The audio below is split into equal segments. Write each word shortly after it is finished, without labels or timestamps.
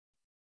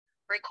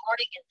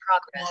Recording in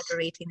progress.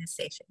 Moderating the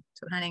session.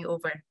 So handing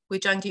over.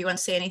 Woo-Jung, do you want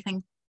to say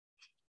anything?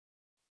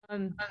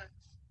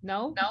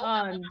 No.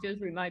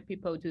 Just remind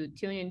people to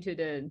tune into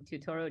the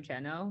tutorial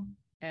channel.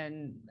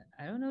 And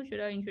I don't know, should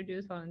I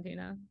introduce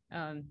Valentina?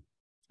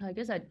 I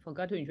guess I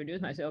forgot to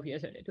introduce myself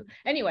yesterday too.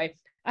 Anyway,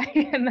 I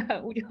am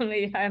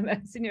Woo-Jung. I'm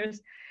a senior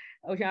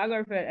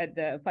oceanographer at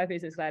the 5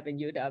 Physics Lab in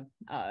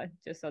UW,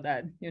 just so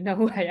that you know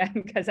who I am,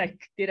 because I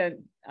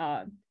didn't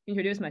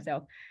introduce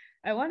myself.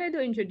 I wanted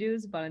to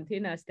introduce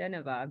Valentina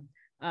Staneva.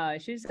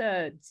 She's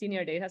a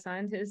senior data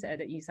scientist at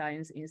the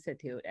eScience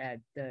Institute at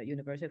the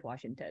University of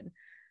Washington.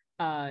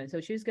 So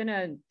she's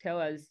gonna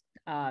tell us,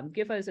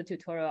 give us a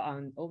tutorial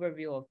on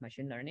overview of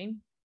machine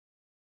learning.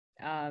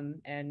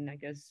 And I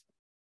guess,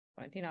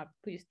 Valentina,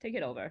 please take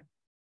it over.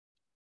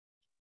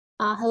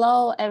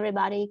 Hello,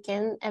 everybody.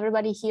 Can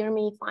everybody hear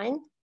me fine?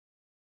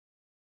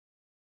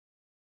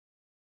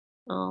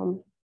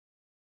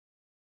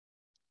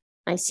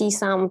 I see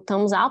some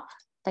thumbs up.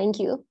 Thank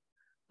you.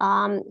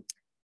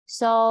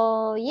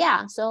 So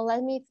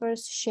let me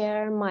first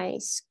share my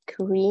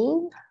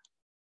screen.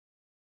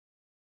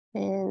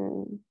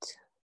 And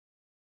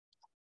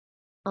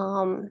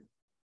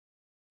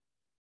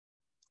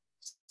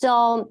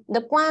so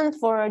the plan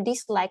for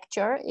this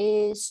lecture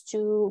is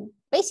to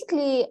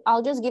basically,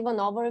 I'll just give an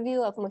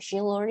overview of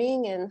machine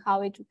learning and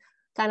how it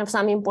kind of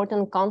some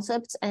important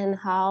concepts and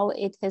how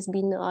it has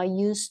been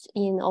used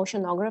in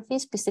oceanography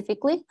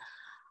specifically.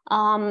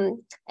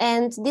 And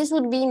this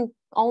would be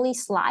only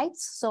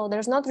slides, so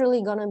there's not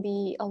really gonna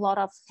be a lot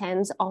of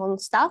hands-on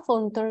stuff.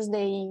 On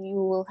Thursday,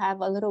 you will have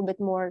a little bit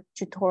more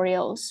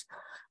tutorials,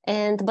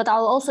 but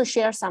I'll also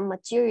share some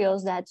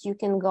materials that you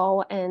can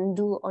go and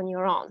do on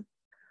your own.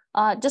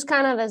 Just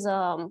kind of as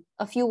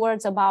a few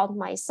words about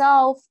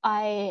myself,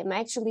 my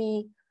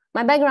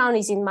background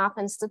is in math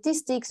and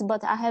statistics,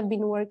 but I have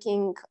been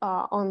working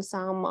on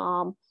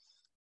some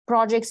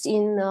projects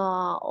in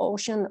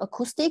ocean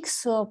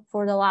acoustics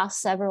for the last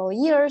several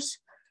years.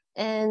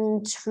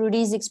 And through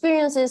these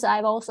experiences,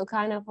 I've also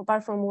kind of,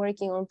 apart from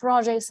working on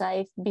projects,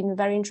 I've been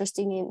very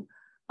interested in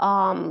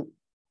kind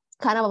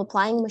of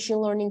applying machine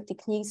learning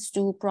techniques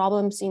to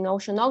problems in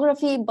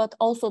oceanography, but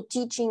also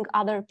teaching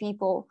other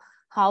people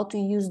how to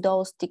use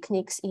those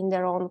techniques in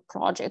their own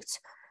projects.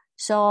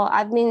 So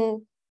I've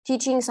been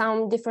teaching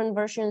some different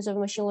versions of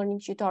machine learning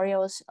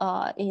tutorials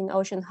in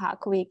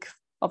OceanHackWeek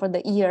over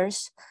the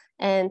years.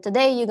 And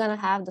today you're gonna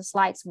have the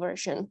slides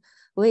version,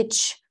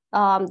 which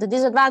the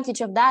disadvantage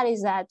of that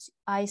is that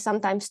I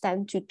sometimes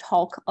tend to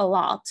talk a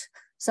lot.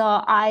 So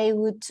I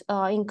would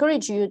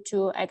encourage you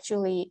to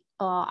actually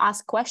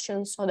ask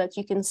questions so that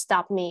you can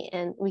stop me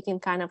and we can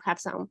kind of have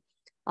some,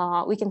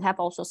 we can have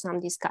also some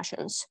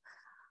discussions.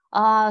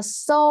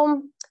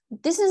 So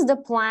this is the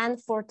plan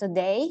for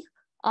today.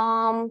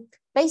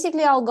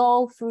 Basically, I'll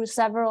go through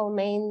several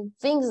main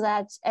things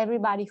that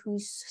everybody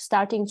who's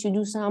starting to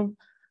do some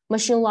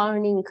machine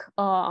learning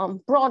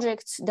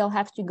projects, they'll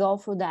have to go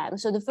through that.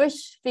 So the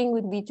first thing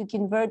would be to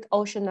convert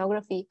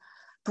oceanography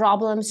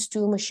problems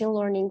to machine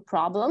learning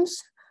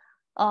problems.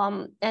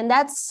 And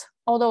that's,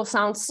 although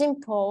sounds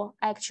simple,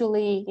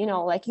 actually, you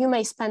know, like you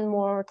may spend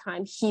more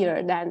time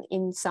here than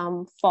in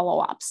some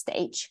follow-up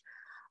stage.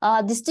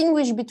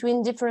 Distinguish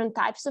between different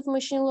types of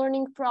machine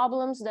learning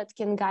problems that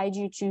can guide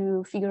you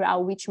to figure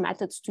out which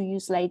methods to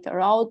use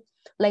later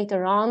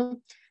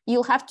on.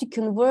 You'll have to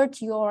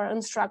convert your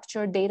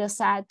unstructured data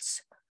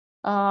sets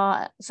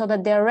so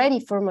that they're ready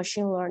for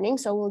machine learning.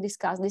 So we'll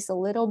discuss this a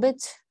little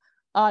bit.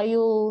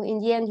 In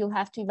the end, you'll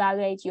have to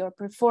evaluate your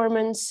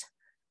performance.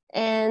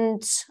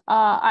 And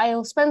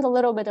I'll spend a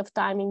little bit of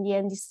time in the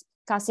end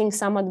discussing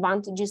some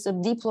advantages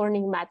of deep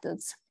learning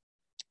methods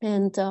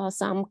and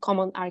some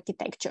common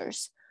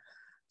architectures.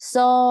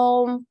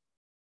 So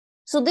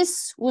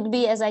this would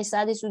be, as I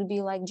said, this would be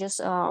like just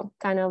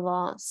kind of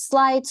a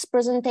slides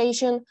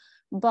presentation,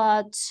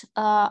 but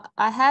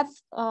I have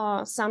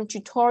some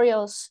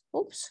tutorials.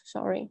 Oops,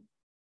 sorry.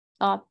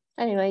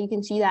 Anyway, you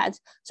can see that.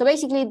 So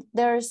basically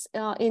there's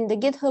in the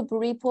GitHub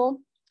repo,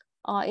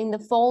 in the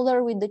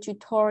folder with the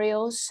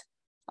tutorials,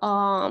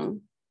 I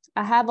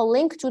have a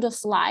link to the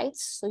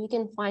slides, so you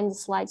can find the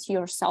slides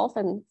yourself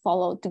and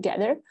follow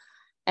together.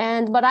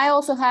 But I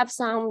also have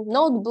some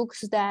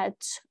notebooks that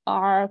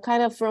are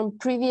kind of from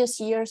previous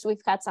years.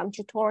 We've had some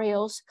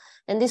tutorials,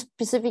 and this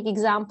specific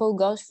example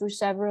goes through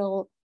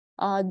several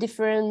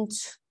different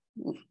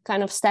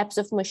kind of steps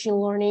of machine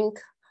learning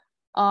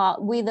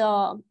with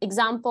an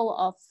example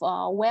of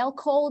whale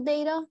call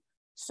data.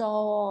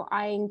 So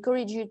I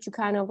encourage you to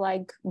kind of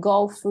like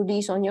go through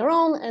these on your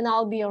own, and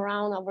I'll be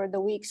around over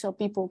the week so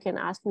people can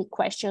ask me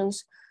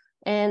questions.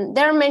 And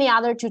there are many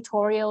other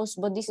tutorials,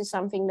 but this is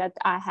something that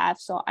I have,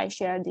 so I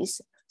share this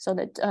so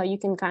that you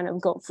can kind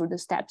of go through the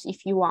steps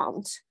if you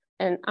want.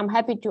 And I'm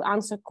happy to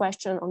answer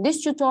questions on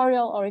this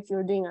tutorial, or if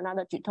you're doing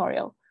another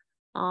tutorial,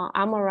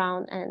 I'm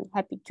around and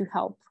happy to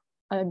help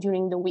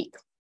during the week.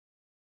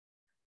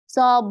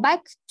 So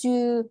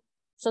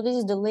so this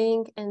is the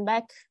link, and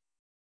back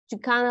to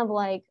kind of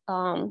like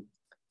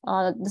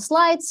the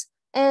slides.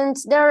 And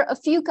there are a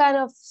few kind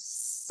of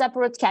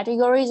separate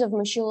categories of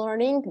machine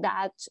learning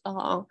that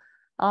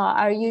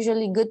are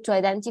usually good to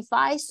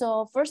identify.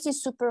 So first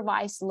is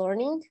supervised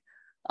learning.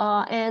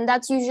 And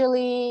that's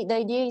usually, the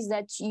idea is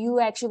that you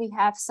actually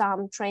have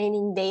some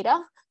training data.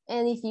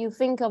 And if you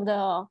think of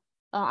the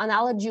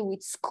analogy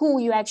with school,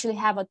 you actually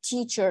have a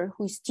teacher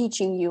who's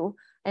teaching you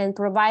and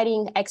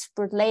providing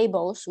expert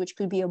labels, which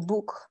could be a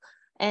book.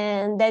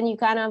 And then you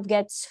kind of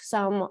get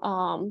some,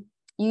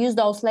 you use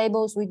those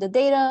labels with the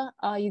data,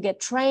 you get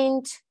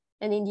trained,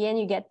 and in the end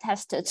you get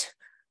tested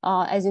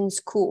as in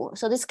school.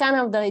 So this is kind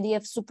of the idea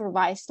of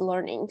supervised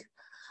learning.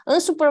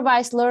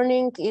 Unsupervised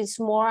learning is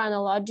more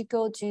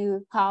analogical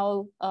to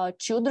how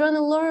children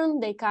learn.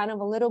 They kind of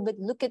a little bit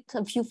look at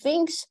a few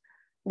things.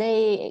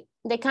 They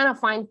kind of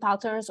find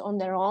patterns on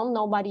their own.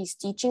 Nobody's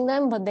teaching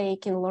them, but they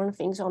can learn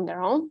things on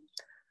their own.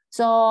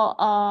 So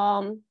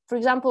for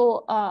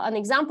example, an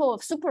example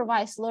of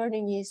supervised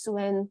learning is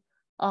when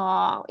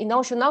in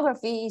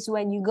oceanography is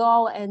when you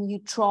go and you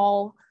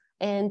troll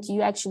and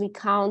you actually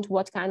count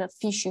what kind of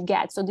fish you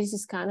get. So this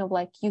is kind of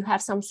like you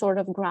have some sort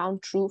of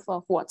ground truth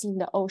of what's in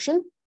the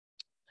ocean.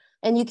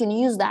 And you can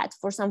use that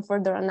for some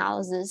further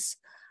analysis.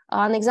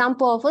 An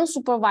example of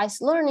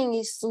unsupervised learning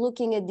is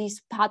looking at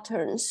these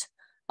patterns,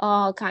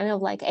 kind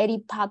of like eddy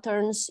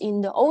patterns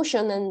in the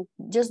ocean, and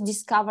just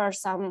discover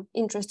some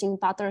interesting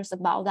patterns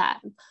about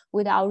that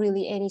without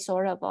really any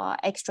sort of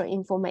extra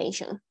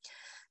information.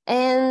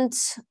 And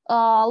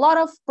a lot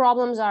of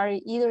problems are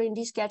either in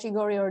this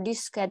category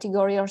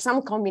or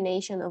some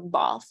combination of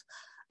both.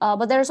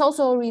 But there's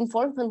also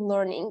reinforcement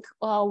learning,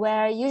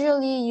 where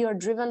usually you're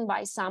driven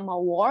by some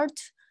award,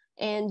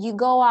 and you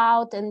go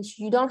out and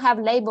you don't have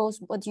labels,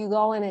 but you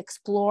go and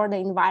explore the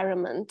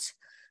environment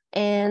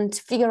and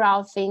figure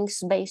out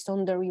things based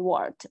on the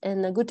reward.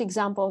 And a good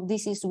example of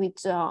this is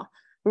with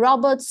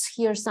robots.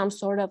 Here's some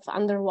sort of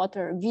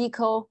underwater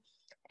vehicle,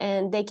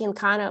 and they can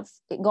kind of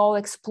go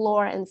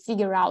explore and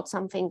figure out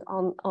something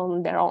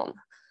on their own.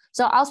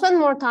 So I'll spend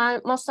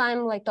most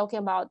time like talking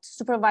about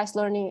supervised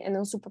learning and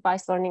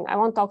unsupervised learning. I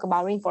won't talk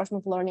about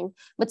reinforcement learning,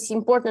 but it's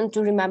important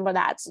to remember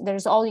that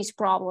there's all these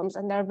problems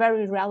and they're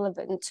very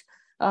relevant,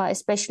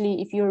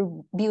 especially if you're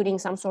building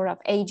some sort of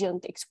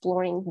agent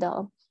exploring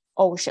the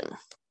ocean.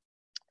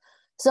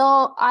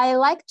 So I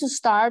like to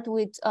start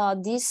with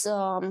this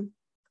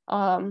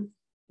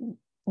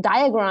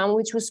diagram,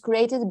 which was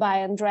created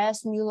by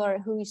Andreas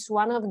Müller, who is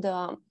one of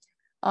the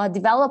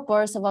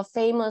developers of a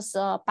famous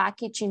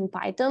package in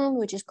Python,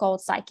 which is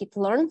called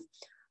scikit-learn.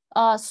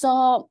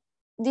 So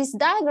this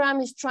diagram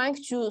is trying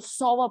to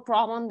solve a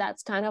problem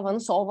that's kind of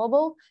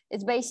unsolvable.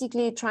 It's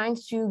basically trying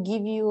to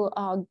give you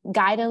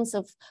guidance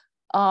of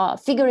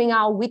figuring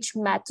out which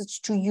methods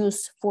to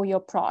use for your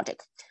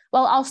project.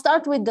 Well, I'll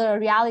start with the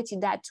reality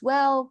that,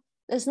 well,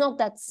 it's not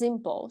that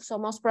simple. So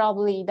most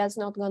probably that's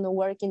not going to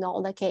work in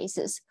all the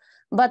cases.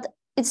 But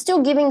it's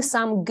still giving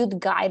some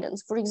good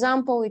guidance. For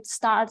example, it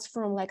starts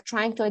from like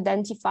trying to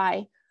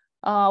identify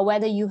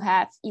whether you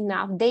have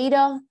enough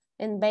data,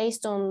 and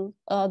based on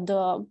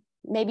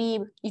maybe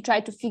you try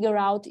to figure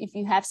out if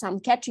you have some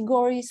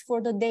categories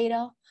for the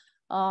data.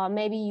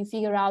 Maybe you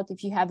figure out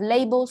if you have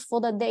labels for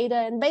the data,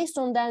 and based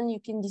on that, you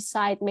can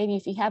decide maybe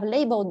if you have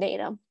labeled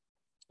data,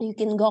 you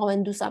can go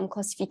and do some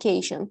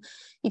classification.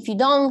 If you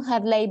don't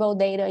have labeled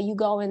data, you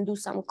go and do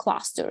some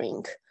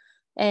clustering.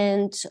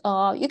 And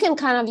you can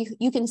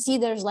you can see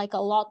there's like a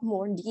lot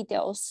more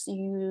details.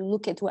 You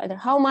look at whether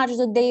how much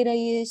the data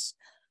is,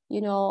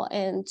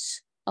 and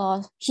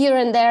here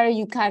and there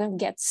you kind of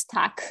get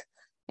stuck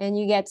and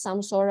you get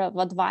some sort of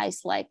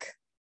advice like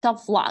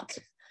tough luck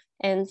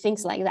and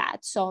things like that.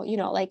 So,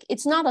 like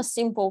it's not a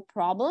simple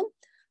problem,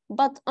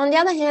 but on the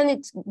other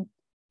hand,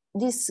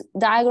 this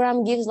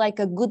diagram gives like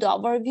a good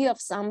overview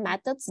of some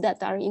methods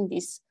that are in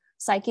this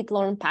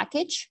scikit-learn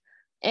package.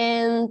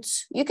 And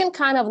you can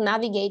kind of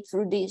navigate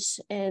through this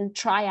and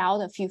try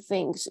out a few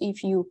things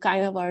if you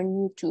kind of are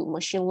new to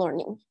machine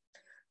learning.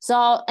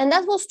 So, and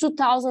that was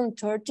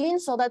 2013,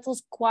 so that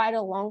was quite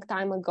a long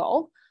time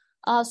ago.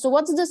 So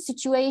what's the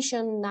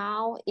situation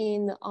now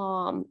in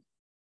kind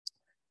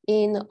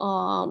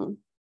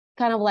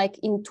of like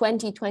in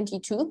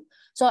 2022?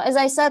 So as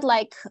I said,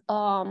 like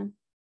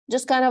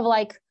just kind of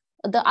like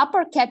the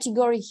upper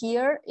category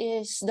here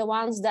is the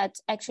ones that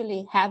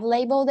actually have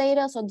label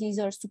data. So these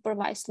are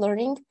supervised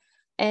learning,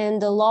 and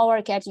the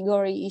lower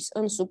category is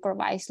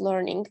unsupervised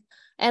learning.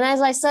 And as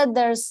I said,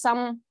 there's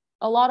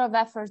a lot of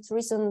efforts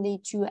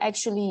recently to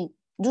actually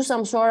do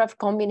some sort of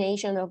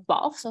combination of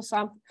both. So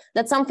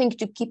that's something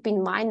to keep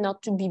in mind,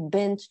 not to be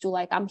bent to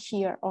like, I'm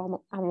here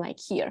or I'm like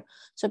here.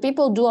 So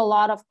people do a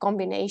lot of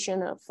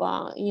combination of,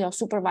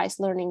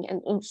 supervised learning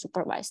and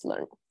unsupervised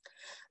learning.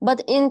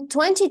 But in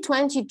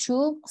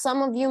 2022,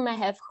 some of you may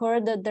have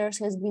heard that there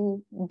has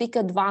been big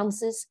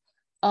advances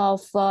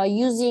of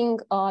using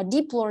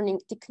deep learning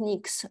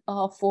techniques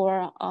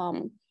for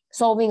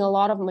solving a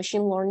lot of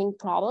machine learning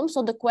problems.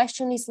 So the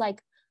question is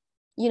like,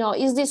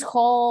 is this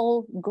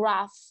whole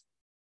graph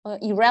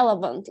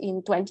irrelevant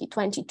in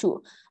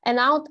 2022. And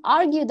I would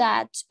argue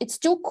that it's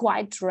still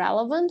quite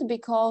relevant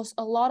because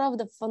a lot of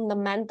the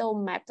fundamental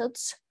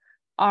methods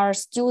are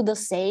still the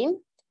same.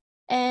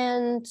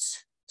 And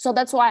so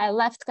that's why I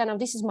left kind of,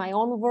 this is my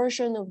own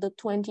version of the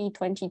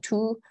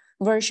 2022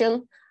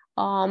 version.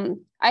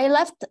 I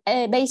left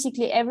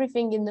basically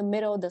everything in the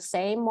middle the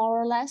same,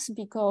 more or less,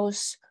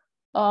 because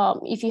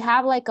if you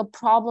have like a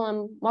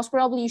problem, most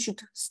probably you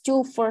should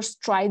still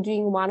first try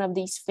doing one of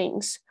these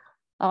things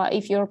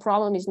if your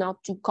problem is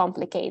not too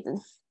complicated.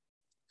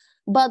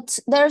 But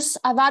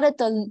I've added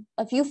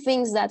a few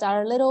things that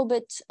are a little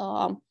bit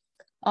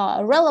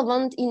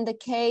relevant in the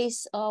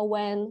case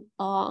when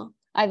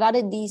I've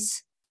added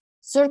this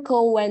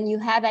circle when you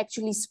have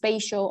actually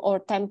spatial or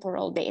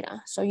temporal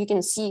data. So you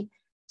can see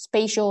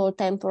spatial or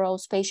temporal,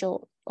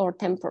 spatial or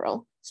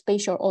temporal,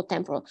 spatial or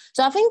temporal.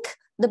 So I think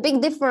the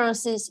big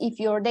difference is if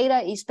your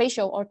data is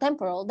spatial or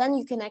temporal, then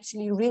you can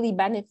actually really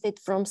benefit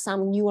from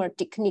some newer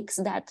techniques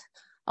that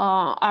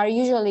are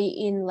usually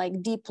in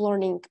like deep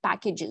learning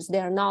packages.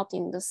 They're not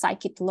in the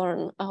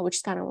scikit-learn, which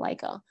is kind of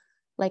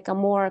like a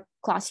more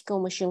classical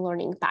machine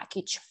learning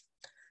package.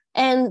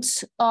 And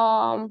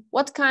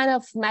what kind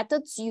of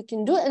methods you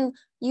can do, and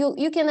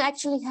you can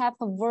actually have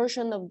a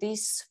version of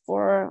this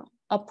for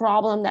a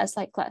problem that's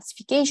like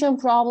classification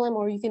problem,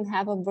 or you can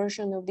have a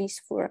version of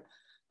this for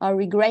a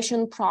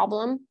regression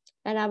problem.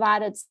 And I've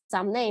added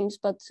some names,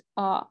 but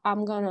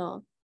I'm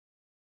gonna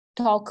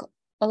talk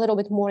a little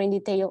bit more in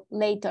detail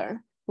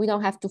later. We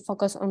don't have to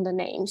focus on the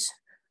names.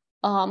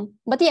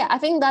 But yeah, I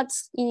think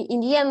that's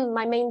in the end,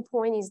 my main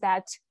point is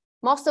that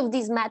most of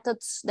these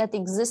methods that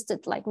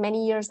existed like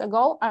many years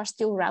ago are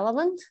still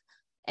relevant,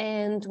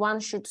 and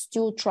one should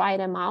still try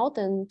them out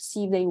and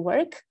see if they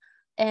work.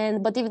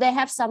 But if they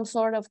have some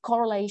sort of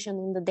correlation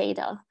in the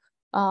data,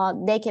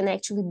 they can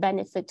actually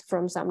benefit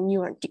from some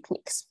newer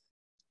techniques.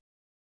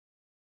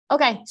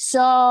 Okay,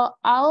 so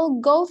I'll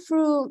go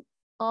through,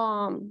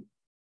 well,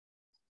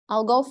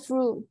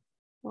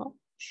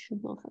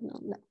 should not have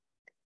done that.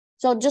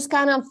 So just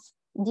kind of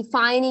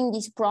defining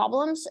these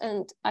problems,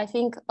 and I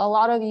think a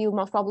lot of you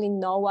must probably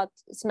know what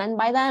is meant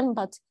by them,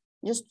 but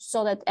just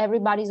so that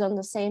everybody's on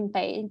the same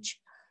page.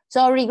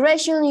 So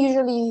regression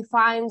usually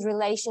finds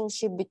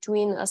relationship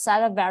between a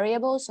set of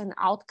variables and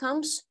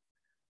outcomes,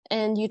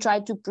 and you try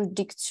to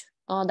predict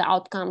the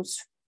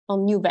outcomes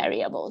on new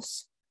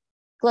variables.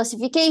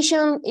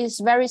 Classification is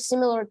very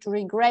similar to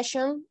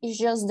regression. It's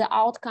just the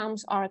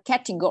outcomes are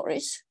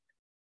categories,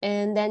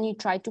 and then you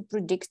try to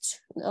predict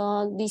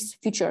these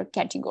future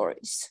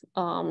categories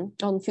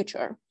on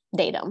future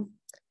data.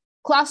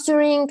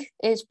 Clustering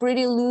is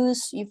pretty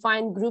loose. You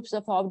find groups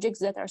of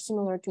objects that are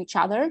similar to each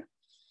other.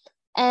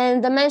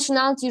 And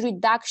dimensionality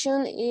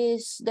reduction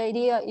is, the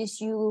idea is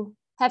you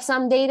have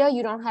some data,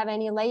 you don't have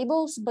any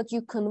labels, but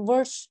you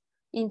convert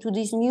into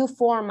this new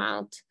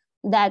format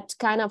that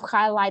kind of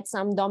highlights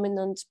some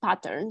dominant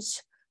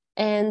patterns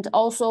and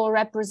also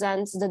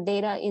represents the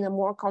data in a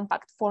more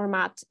compact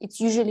format. It's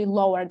usually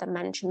lower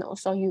dimensional.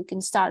 So you can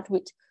start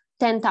with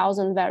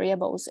 10,000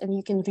 variables and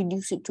you can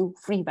reduce it to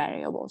 3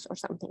 variables or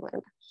something like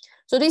that.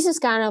 So this is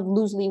kind of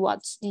loosely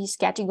what these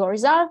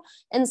categories are.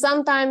 And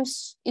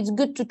sometimes it's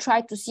good to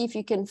try to see if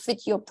you can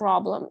fit your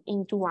problem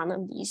into one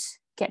of these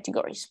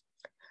categories.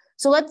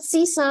 So let's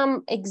see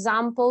some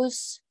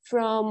examples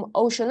from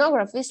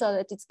oceanography so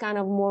that it's kind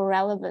of more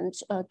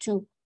relevant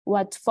to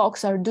what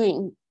folks are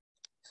doing.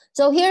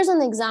 So here's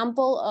an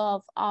example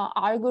of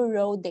Argo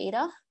raw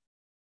data.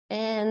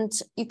 And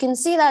you can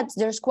see that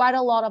there's quite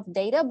a lot of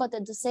data, but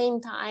at the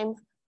same time,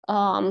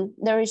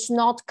 there is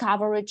not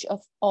coverage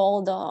of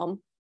all the,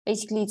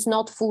 basically it's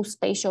not full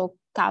spatial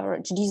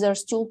coverage. These are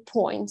still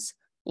points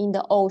in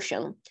the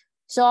ocean.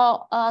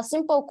 So a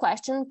simple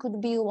question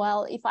could be,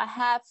 well, if I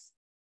have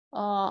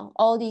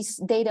all these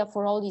data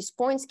for all these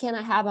points, can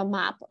I have a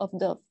map of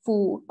the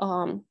full,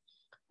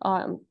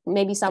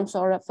 maybe some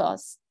sort of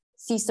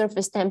sea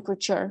surface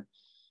temperature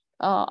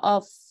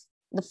of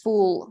the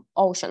full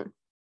ocean?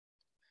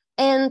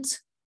 And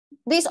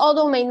this,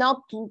 although may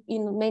not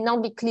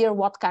be clear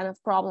what kind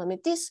of problem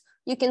it is,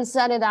 you can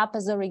set it up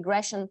as a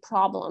regression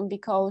problem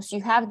because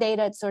you have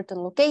data at certain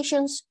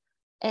locations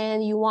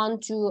and you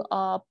want to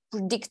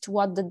predict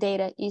what the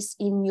data is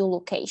in new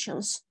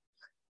locations.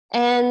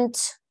 And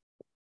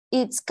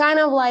it's kind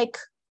of like,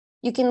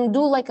 you can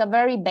do like a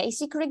very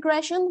basic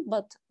regression,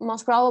 but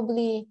most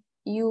probably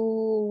you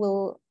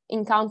will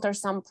encounter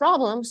some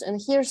problems.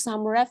 And here's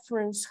some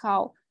reference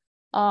how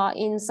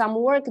in some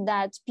work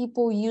that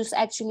people use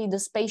actually the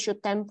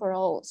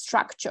spatio-temporal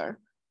structure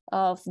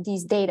of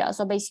these data.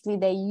 So basically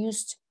they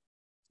used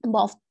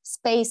both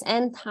space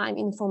and time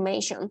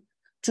information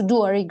to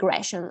do a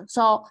regression.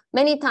 So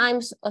many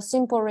times a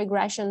simple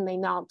regression may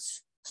not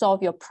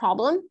solve your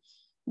problem,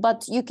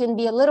 but you can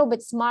be a little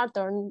bit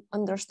smarter in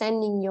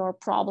understanding your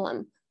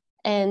problem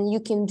and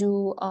you can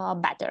do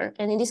better.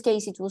 And in this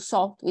case, it was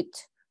solved with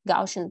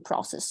Gaussian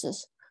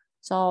processes.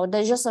 So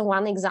there's just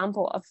one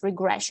example of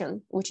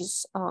regression, which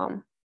is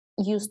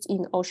used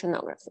in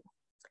oceanography.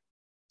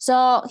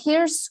 So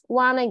here's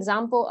one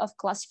example of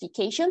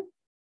classification.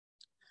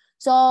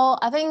 So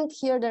I think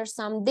here there's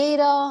some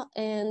data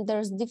and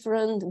there's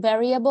different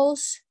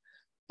variables,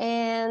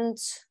 and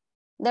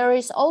there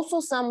is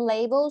also some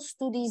labels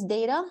to these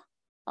data.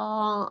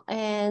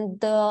 And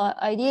the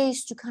idea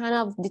is to kind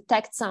of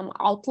detect some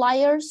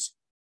outliers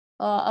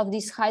of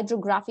these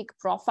hydrographic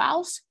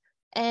profiles.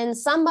 And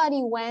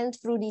somebody went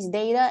through this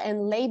data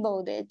and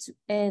labeled it,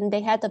 and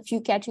they had a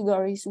few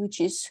categories, which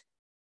is,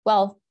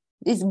 well,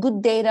 it's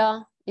good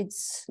data,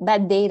 it's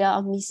bad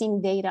data,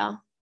 missing data,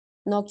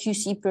 no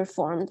QC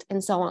performed,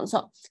 and so on.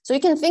 So you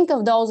can think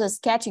of those as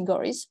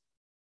categories.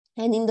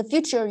 And in the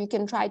future, you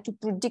can try to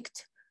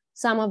predict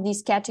some of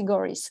these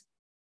categories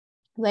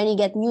when you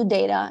get new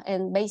data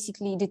and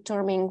basically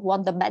determine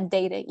what the bad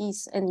data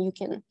is, and you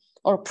can,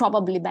 or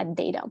probably bad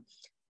data,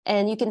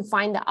 and you can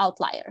find the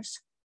outliers.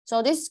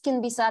 So this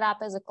can be set up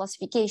as a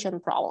classification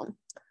problem.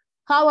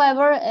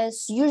 However,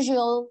 as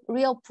usual,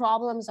 real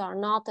problems are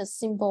not as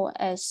simple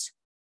as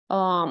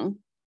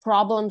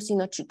problems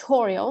in a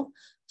tutorial.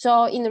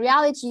 So in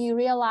reality, you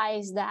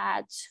realize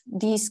that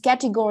these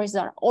categories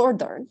are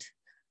ordered.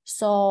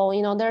 So,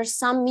 you know, there's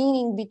some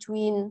meaning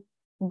between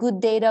good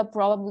data,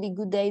 probably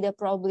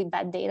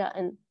bad data,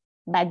 and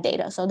bad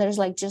data. So there's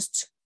like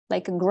just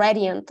like a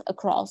gradient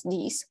across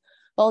these.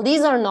 Well,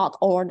 these are not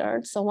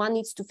ordered. So one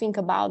needs to think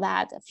about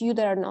that. A few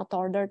that are not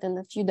ordered and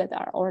a few that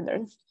are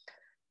ordered.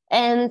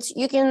 And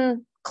you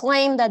can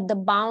claim that the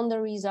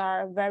boundaries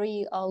are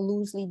very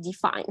loosely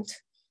defined.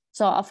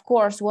 So of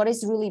course, what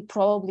is really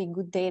probably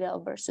good data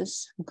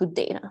versus good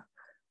data?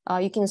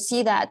 You can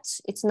see that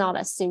it's not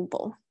as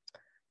simple.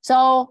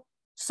 So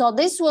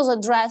this was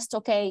addressed,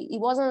 okay, it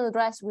wasn't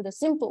addressed with a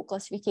simple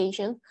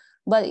classification,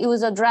 but it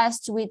was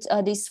addressed with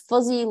this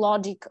fuzzy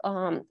logic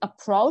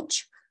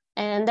approach.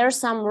 And there's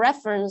some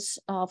reference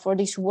for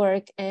this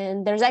work,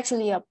 and there's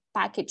actually a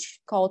package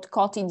called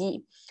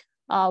COTD,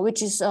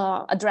 which is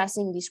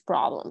addressing this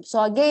problem.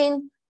 So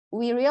again,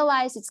 we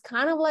realize it's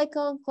kind of like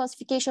a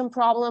classification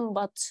problem,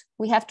 but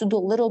we have to do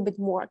a little bit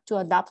more to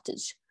adapt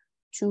it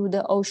to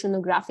the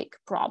oceanographic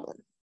problem.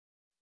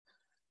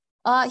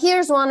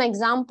 Here's one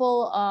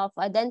example of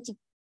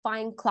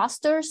identifying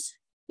clusters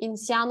in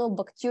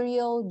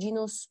cyanobacterial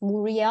genus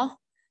Muria.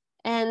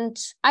 And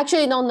I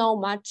actually don't know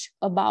much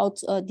about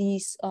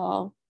these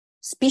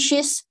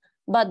species,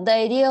 but the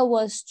idea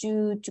was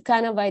to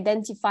kind of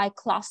identify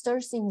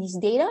clusters in this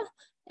data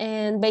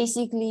and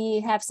basically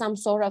have some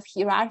sort of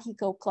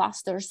hierarchical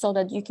cluster so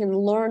that you can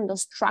learn the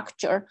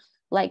structure,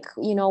 like,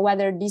 you know,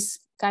 whether this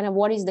kind of,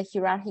 what is the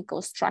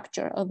hierarchical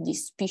structure of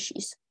this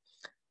species.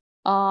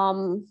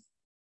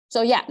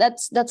 So yeah,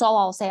 that's all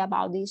I'll say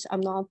about this.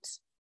 I'm not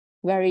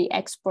very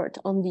expert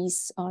on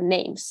these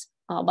names,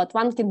 but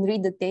one can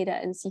read the data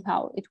and see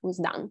how it was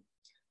done.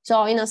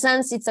 So in a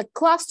sense, it's a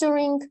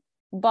clustering,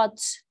 but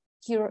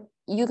here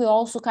you can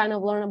also kind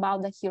of learn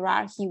about the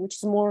hierarchy, which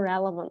is more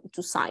relevant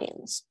to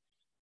science.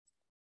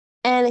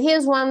 And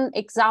here's one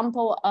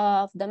example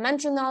of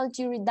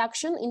dimensionality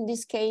reduction. In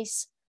this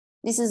case,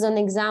 this is an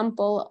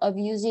example of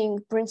using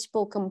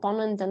principal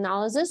component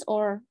analysis,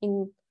 or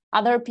in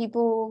other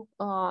people,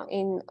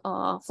 in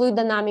fluid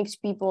dynamics,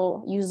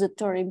 people use the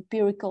term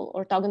empirical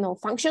orthogonal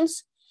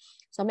functions.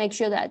 So make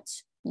sure that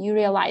you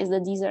realize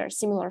that these are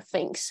similar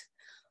things.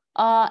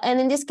 And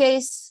in this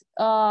case,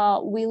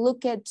 we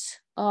look at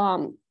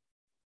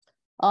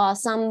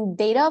some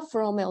data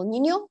from El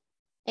Nino,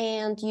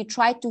 and you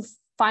try to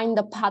find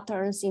the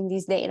patterns in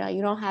this data.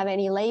 You don't have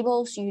any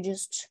labels, you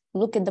just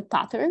look at the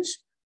patterns.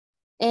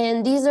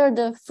 And these are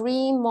the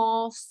three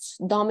most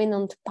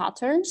dominant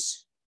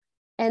patterns.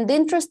 And the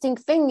interesting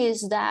thing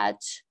is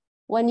that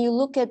when you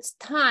look at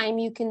time,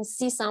 you can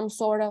see some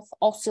sort of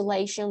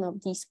oscillation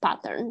of these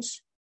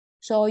patterns.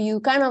 So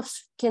you kind of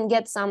can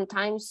get some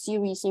time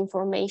series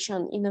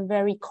information in a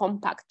very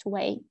compact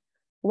way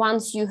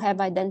once you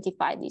have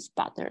identified these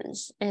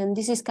patterns. And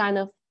this is kind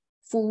of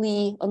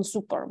fully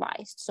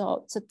unsupervised.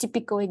 So it's a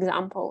typical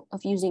example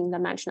of using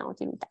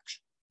dimensionality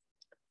reduction.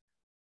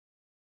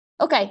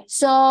 Okay,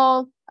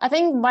 so I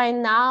think by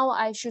now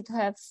I should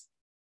have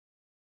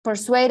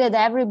persuaded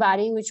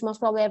everybody, which most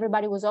probably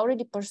everybody was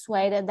already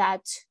persuaded, that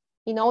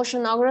in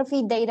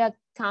oceanography, data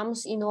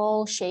comes in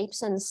all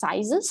shapes and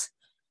sizes.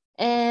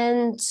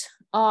 And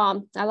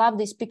I love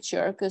this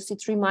picture because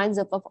it reminds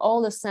us of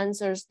all the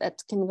sensors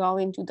that can go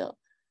into the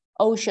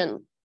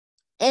ocean.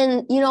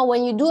 And, you know,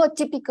 when you do a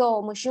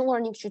typical machine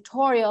learning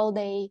tutorial,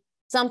 they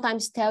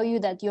sometimes tell you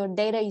that your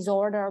data is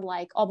ordered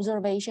like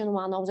observation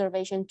 1,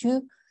 observation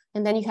 2,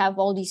 and then you have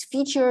all these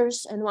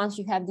features. And once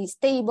you have this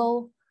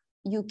table,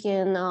 you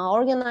can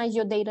organize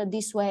your data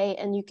this way,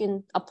 and you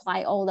can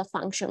apply all the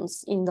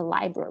functions in the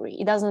library.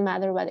 It doesn't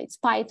matter whether it's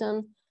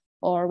Python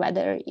or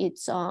whether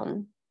it's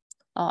R.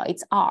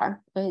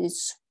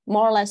 It's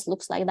more or less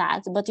looks like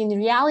that. But in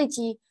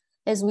reality,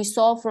 as we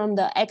saw from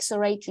the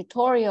X-ray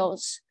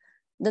tutorials,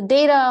 the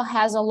data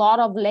has a lot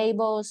of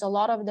labels, a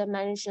lot of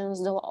dimensions,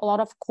 a lot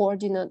of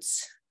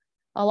coordinates,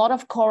 a lot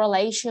of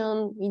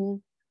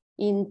correlation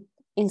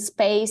in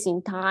space,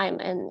 in time,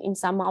 and in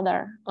some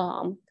other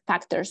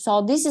factors.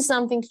 So this is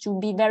something to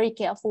be very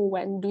careful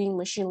when doing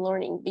machine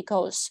learning,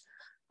 because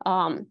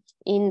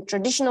in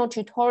traditional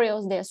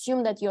tutorials, they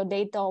assume that your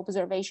data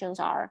observations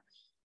are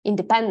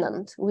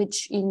independent,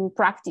 which in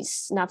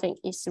practice, nothing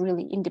is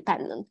really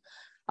independent.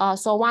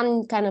 So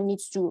one kind of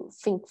needs to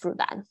think through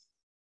that.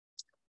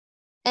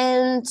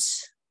 And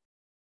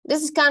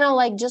this is kind of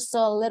like just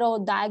a little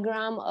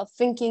diagram of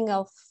thinking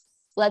of,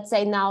 let's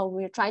say now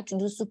we're trying to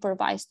do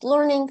supervised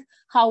learning,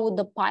 how would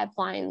the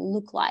pipeline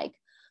look like?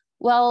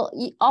 Well,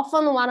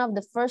 often one of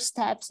the first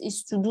steps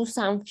is to do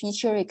some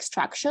feature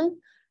extraction,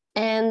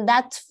 and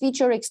that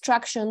feature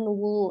extraction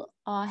will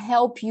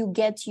help you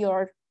get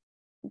your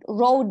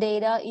raw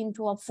data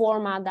into a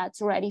format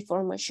that's ready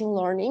for machine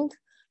learning.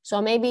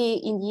 So maybe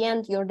in the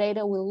end, your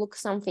data will look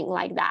something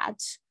like that,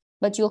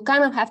 but you'll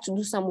kind of have to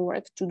do some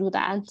work to do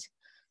that.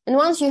 And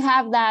once you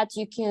have that,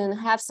 you can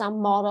have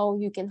some model,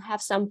 you can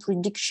have some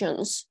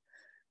predictions.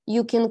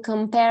 You can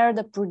compare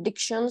the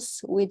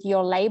predictions with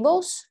your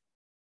labels.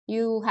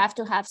 You have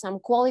to have some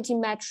quality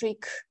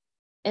metric,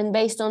 and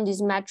based on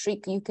this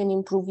metric, you can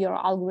improve your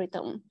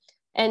algorithm.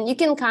 And you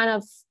can kind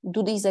of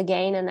do this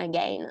again and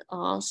again.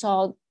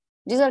 So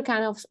these are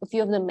kind of a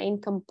few of the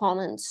main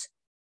components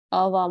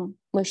of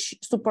a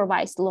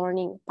supervised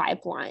learning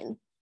pipeline.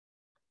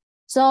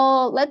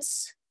 So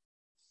let's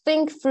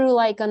think through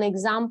like an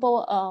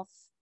example of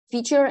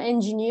feature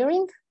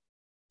engineering.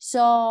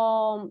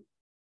 So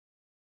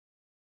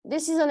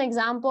this is an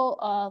example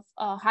of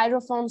a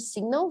hydrophone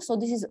signal. So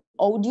this is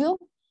audio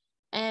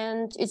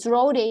and it's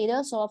raw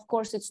data. So of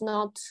course it's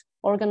not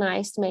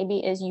organized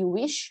maybe as you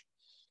wish.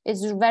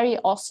 It's very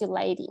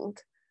oscillating.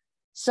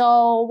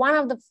 So one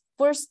of the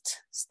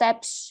first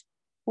steps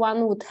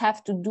one would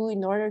have to do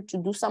in order to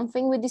do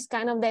something with this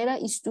kind of data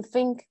is to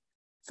think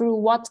through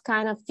what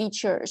kind of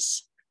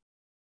features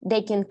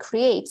they can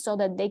create so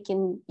that they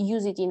can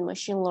use it in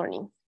machine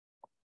learning.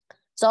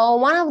 So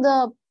one of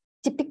the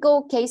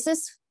typical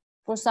cases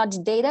for such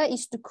data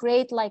is to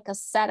create like a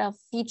set of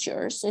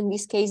features. In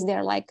this case,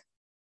 they're like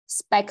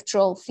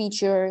spectral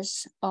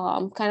features.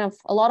 Kind of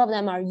a lot of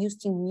them are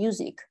used in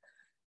music.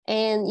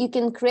 And you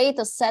can create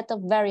a set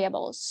of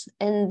variables.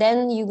 And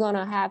then you're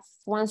gonna have,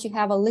 once you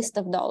have a list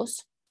of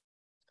those,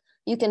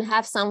 you can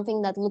have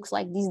something that looks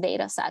like this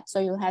data set. So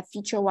you have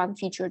feature 1,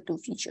 feature 2,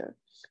 feature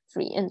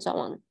 3, and so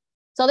on.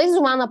 So this is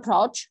one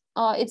approach.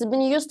 It's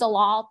been used a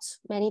lot,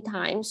 many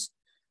times.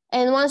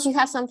 And once you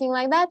have something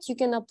like that, you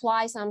can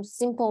apply some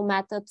simple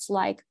methods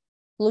like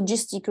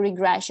logistic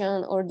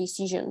regression or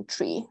decision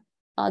tree.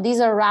 These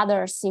are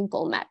rather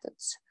simple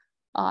methods,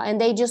 and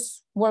they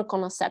just work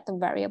on a set of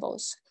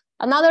variables.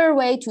 Another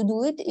way to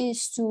do it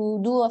is to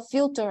do a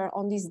filter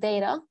on this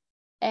data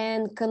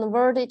and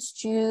convert it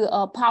to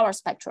a power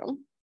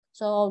spectrum.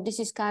 So this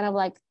is kind of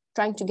like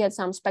trying to get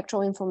some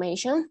spectral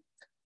information.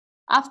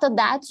 After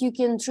that, you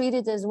can treat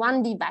it as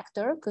 1D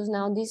vector, because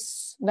now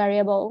this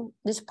variable,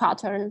 this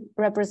pattern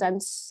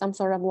represents some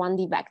sort of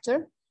 1D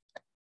vector.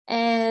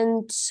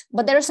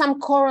 But there's some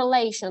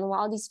correlation.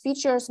 While these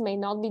features may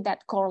not be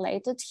that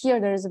correlated, here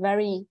there is a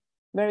very,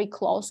 very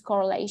close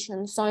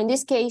correlation. So in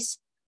this case,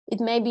 it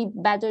may be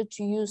better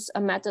to use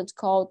a method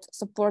called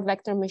support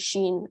vector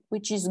machine,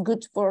 which is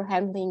good for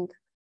handling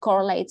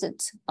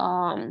correlated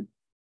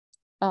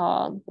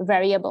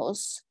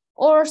variables,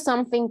 or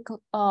something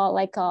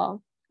like a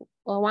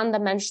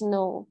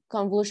one-dimensional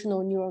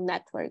convolutional neural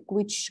network,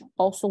 which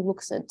also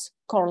looks at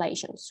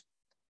correlations.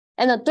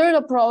 And a third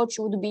approach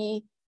would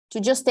be to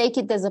just take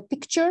it as a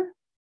picture.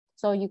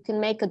 So you can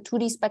make a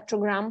 2D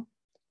spectrogram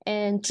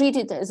and treat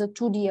it as a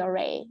 2D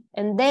array.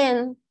 And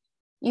then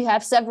you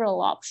have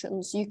several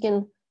options. You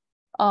can,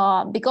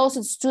 because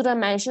it's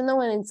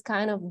 2-dimensional and it's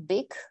kind of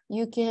big,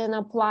 you can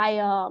apply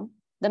a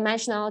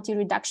dimensionality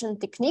reduction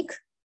technique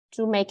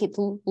to make it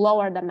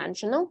lower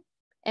dimensional.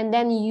 And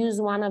then you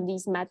use one of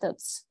these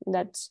methods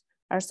that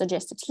are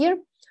suggested here.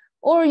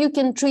 Or you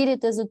can treat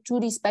it as a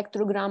 2D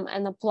spectrogram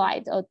and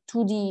apply a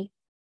 2D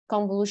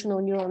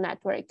convolutional neural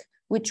network,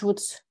 which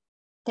would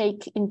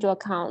take into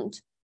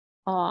account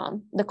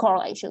the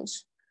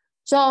correlations.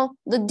 So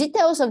the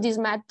details of these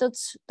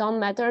methods don't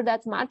matter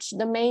that much.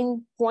 The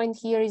main point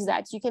here is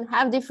that you can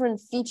have different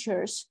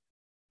features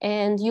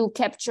and you'll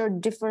capture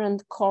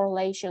different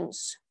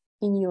correlations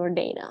in your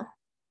data.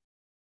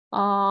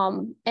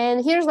 And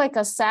here's like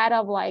a set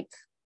of like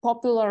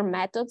popular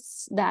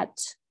methods that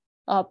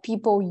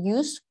people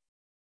use.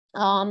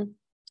 And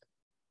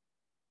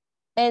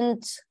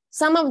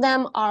some of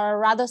them are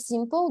rather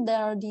simple. There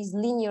are these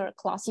linear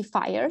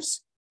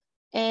classifiers,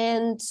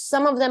 and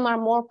some of them are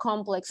more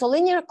complex. So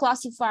linear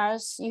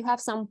classifiers, you have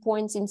some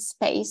points in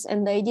space,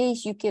 and the idea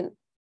is you can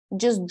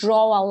just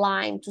draw a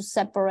line to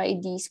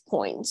separate these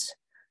points.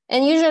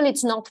 And usually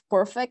it's not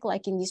perfect,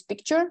 like in this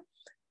picture,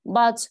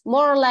 but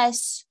more or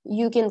less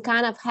you can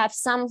kind of have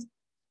some,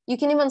 you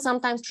can even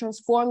sometimes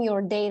transform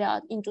your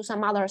data into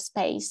some other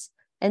space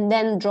and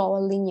then draw a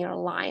linear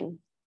line.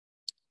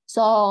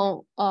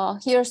 So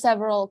here are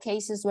several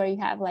cases where you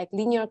have like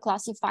linear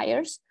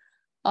classifiers.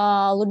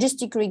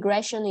 Logistic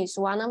regression is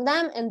one of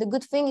them. And the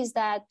good thing is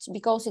that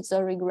because it's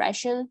a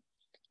regression,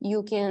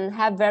 you can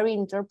have very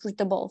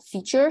interpretable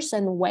features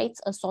and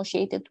weights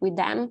associated with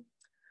them.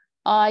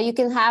 You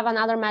can have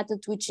another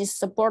method, which is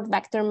support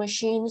vector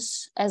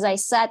machines. As I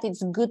said,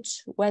 it's good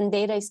when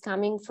data is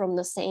coming from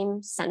the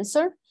same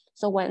sensor.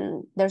 So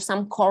when there's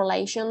some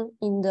correlation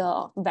in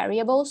the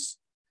variables,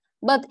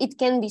 but it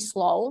can be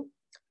slow.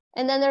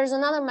 And then there's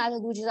another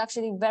method, which is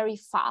actually very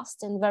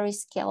fast and very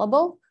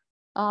scalable,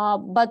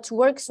 but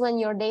works when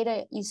your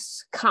data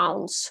is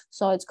counts.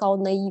 So it's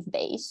called naive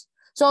Bayes.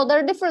 So there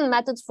are different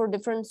methods for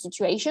different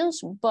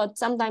situations, but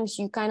sometimes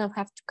you kind of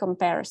have to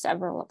compare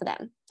several of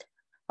them.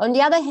 On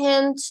the other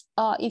hand,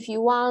 if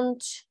you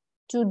want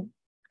to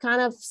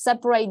kind of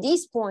separate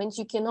these points,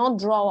 you cannot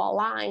draw a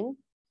line.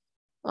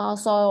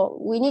 So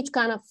we need to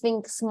kind of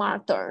think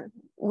smarter.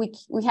 We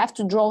have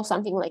to draw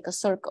something like a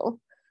circle.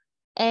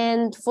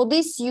 And for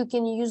this, you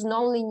can use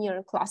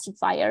nonlinear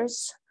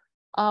classifiers.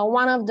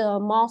 One of the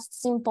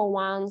most simple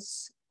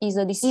ones is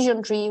a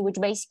decision tree, which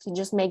basically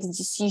just makes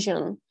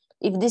decision.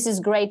 If this is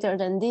greater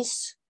than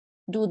this,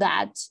 do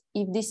that.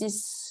 If this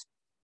is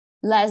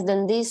less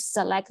than this,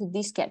 select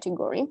this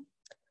category.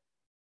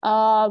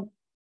 And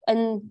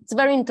it's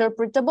very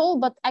interpretable,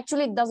 but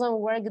actually it doesn't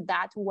work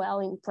that well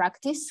in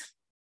practice.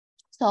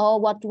 So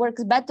what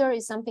works better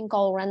is something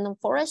called random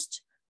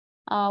forest,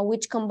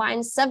 which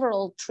combines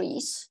several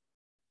trees.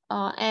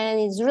 And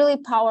it's really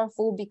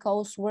powerful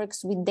because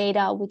works with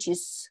data which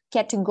is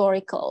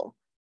categorical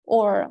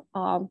or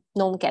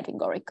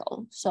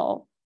non-categorical.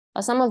 So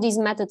some of these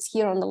methods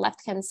here on the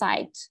left-hand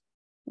side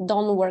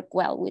don't work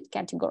well with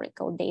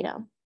categorical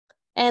data.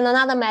 And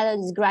another method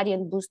is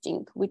gradient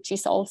boosting, which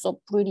is also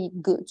pretty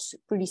good,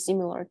 pretty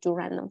similar to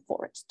random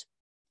forest.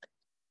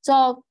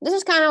 So this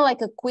is kind of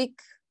like a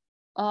quick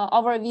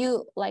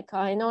overview. Like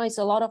I know it's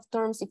a lot of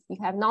terms. If you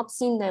have not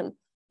seen them,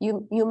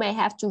 you may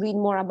have to read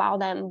more about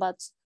them. But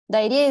the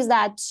idea is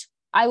that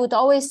I would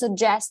always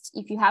suggest,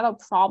 if you have a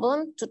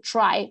problem, to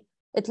try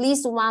at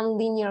least one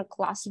linear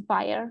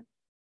classifier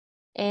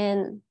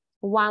and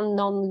one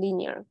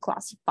non-linear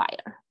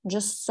classifier,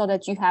 just so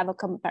that you have a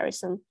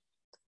comparison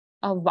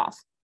of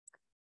both.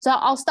 So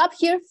I'll stop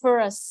here for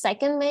a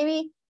second,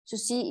 maybe, to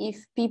see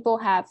if people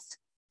have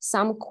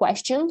some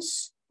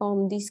questions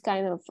on this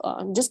kind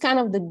of, just kind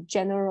of the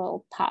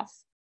general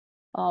path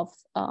of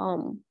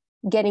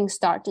getting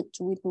started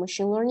with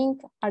machine learning.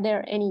 Are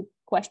there any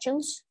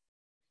questions?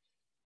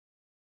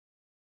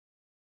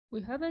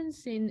 We haven't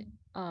seen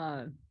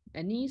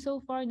any so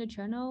far in the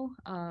channel.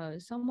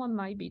 Someone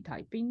might be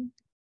typing.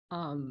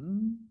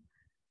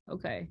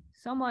 Okay,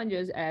 someone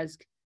just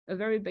asked a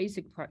very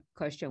basic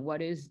question.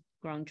 What is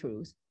ground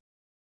truth?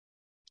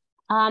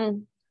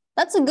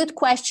 That's a good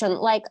question.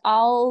 Like,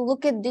 I'll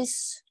look at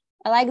this.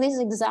 I like this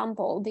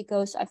example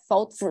because I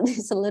thought through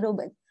this a little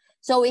bit.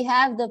 So we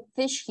have the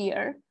fish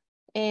here,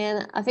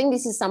 and I think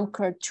this is some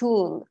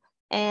cartoon.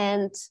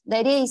 And the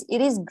idea is,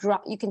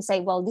 you can say,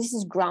 well, this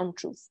is ground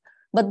truth.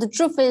 But the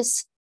truth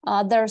is,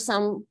 there's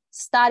some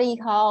study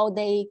how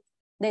they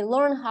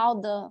learn how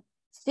the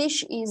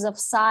fish is of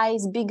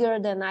size bigger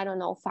than, I don't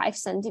know, 5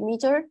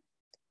 centimeters.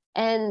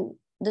 And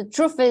the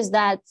truth is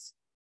that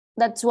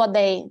that's what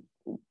they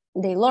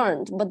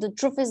learned. But the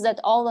truth is that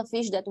all the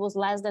fish that was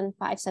less than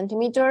 5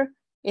 centimeters,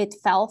 it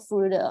fell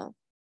through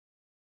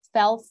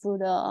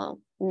the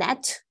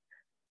net.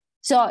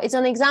 So it's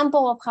an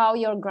example of how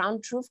your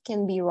ground truth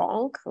can be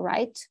wrong,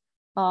 right?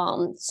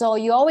 So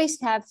you always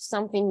have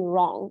something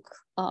wrong.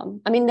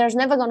 I mean, there's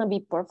never going to be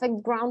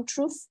perfect ground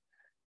truth,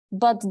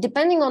 but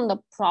depending on the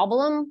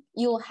problem,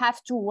 you'll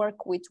have to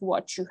work with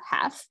what you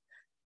have.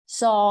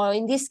 So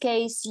in this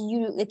case,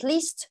 at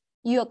least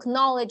you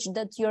acknowledge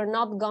that you're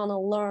not going to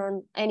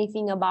learn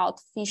anything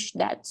about fish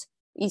that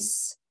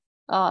is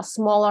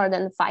smaller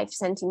than 5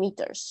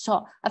 centimeters.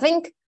 So I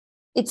think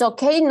it's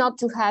okay not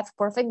to have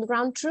perfect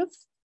ground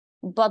truth,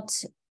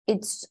 but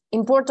it's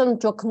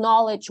important to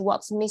acknowledge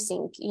what's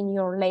missing in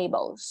your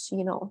labels.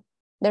 You know,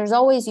 there's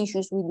always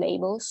issues with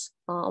labels.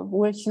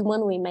 We're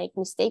human, we make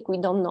mistakes. We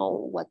don't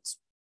know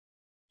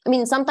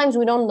sometimes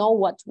we don't know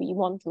what we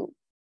want to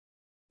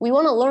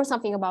learn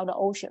something about the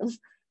ocean.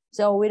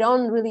 So we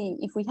don't really,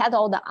 if we had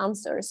all the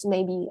answers,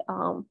 maybe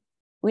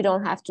we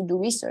don't have to do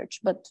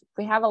research, but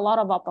we have a lot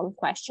of open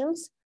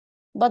questions,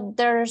 but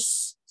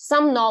there's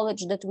some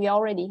knowledge that we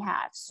already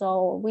have.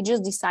 So we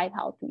just decide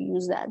how to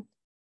use that.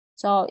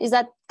 So is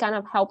that kind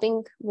of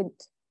helping with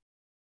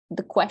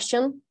the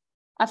question?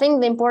 I think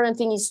the important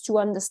thing is to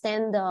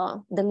understand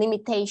the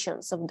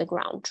limitations of the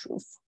ground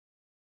truth.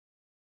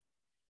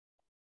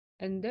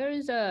 And there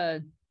is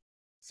a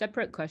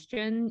separate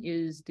question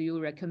is, do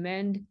you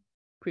recommend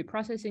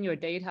pre-processing your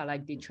data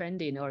like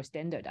detrending or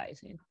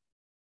standardizing?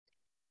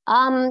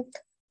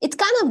 It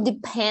kind of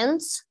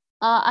depends.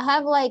 I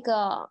have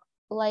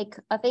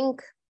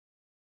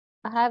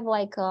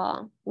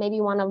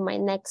maybe one of my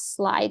next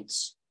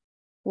slides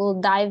will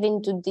dive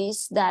into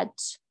this, that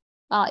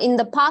in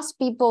the past,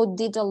 people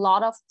did a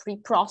lot of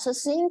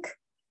pre-processing,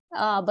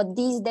 but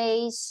these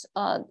days,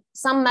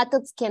 some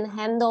methods can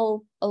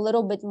handle a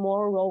little bit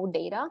more raw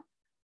data.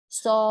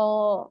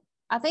 So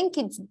I think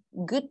it's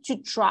good to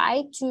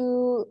try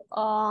to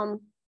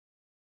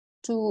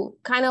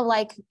kind of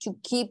like to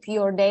keep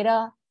your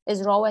data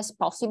as raw as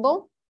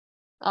possible.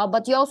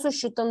 but you also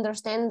should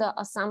understand the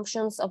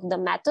assumptions of the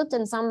method,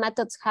 and some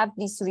methods have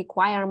this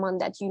requirement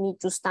that you need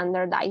to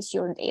standardize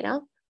your data.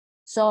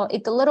 So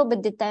it a little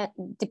bit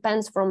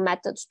depends from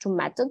method to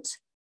method.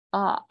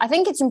 I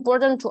think it's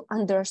important to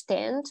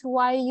understand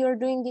why you're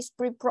doing this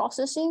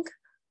pre-processing,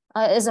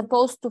 as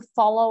opposed to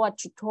follow a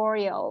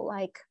tutorial.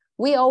 Like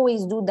we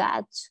always do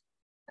that.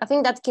 I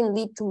think that can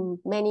lead to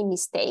many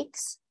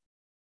mistakes.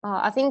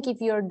 I think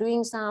if you're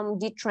doing some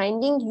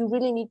detrending, you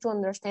really need to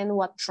understand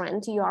what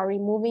trend you are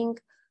removing.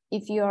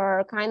 If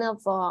you're kind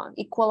of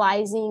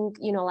equalizing,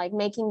 like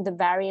making the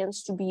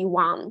variance to be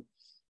 1,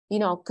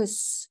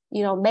 because,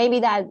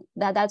 maybe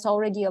that's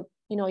already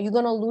you're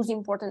going to lose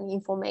important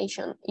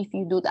information if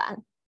you do that.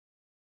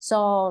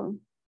 So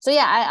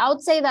yeah, I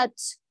would say that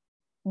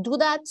do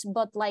that,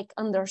 but like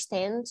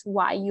understand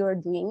why you're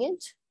doing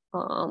it.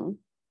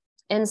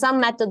 And some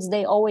methods,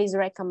 they always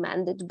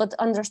recommend it, but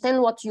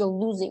understand what you're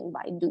losing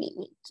by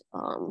doing it.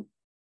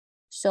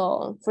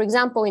 So for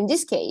example, in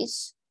this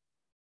case,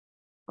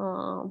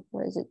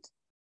 where is it?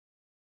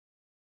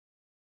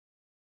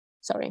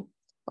 Sorry,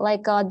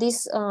 like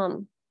this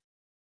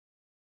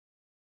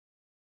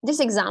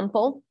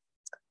example,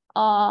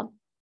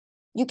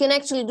 you can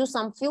actually do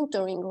some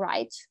filtering,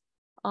 right?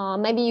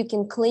 Maybe you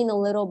can clean a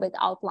little bit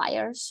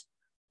outliers,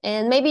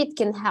 and maybe it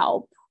can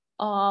help.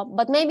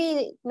 But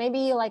maybe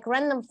like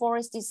random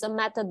forest is a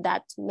method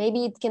that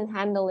maybe it can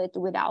handle it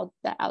without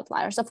the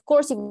outliers. Of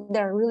course, if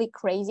they're really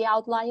crazy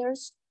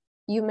outliers,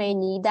 you may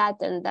need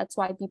that, and that's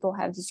why people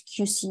have these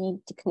QC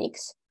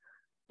techniques.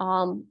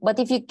 But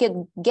if you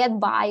could get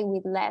by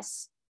with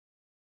less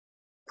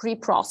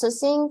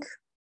pre-processing,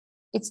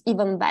 it's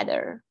even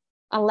better,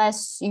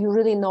 unless you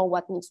really know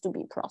what needs to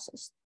be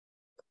processed.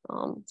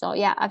 So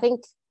yeah, I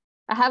think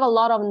I have a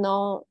lot of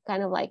no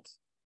kind of like,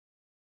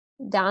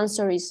 the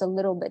answer is a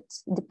little bit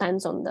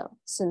depends on the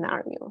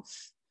scenario.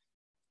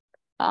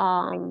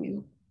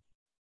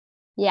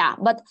 Yeah,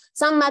 but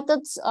some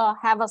methods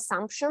have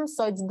assumptions,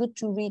 so it's good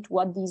to read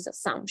what these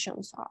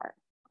assumptions are.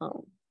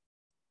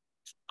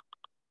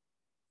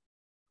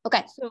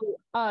 Okay. So,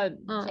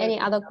 any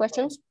other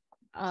questions?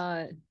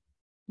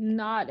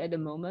 Not at the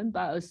moment,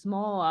 but a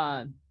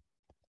small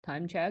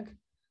time check.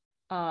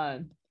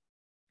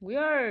 We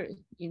are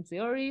in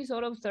theory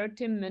sort of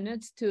 13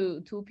 minutes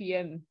to 2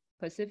 p.m.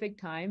 Pacific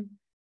time,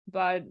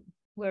 but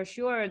we're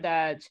sure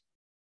that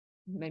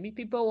maybe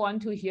people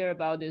want to hear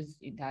about this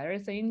entire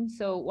thing.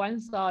 So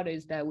one thought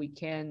is that we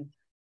can,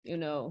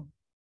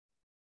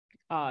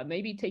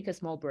 maybe take a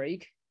small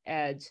break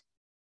at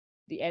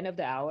the end of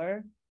the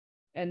hour.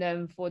 And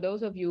then for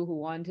those of you who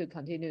want to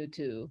continue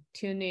to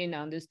tune in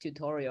on this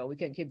tutorial, we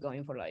can keep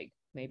going for like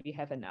maybe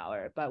half an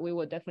hour, but we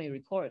will definitely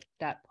record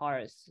that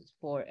part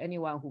for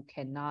anyone who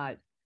cannot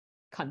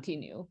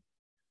continue.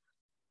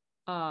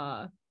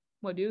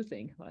 What do you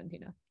think,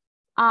 Valentina?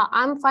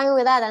 I'm fine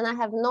with that, and I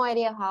have no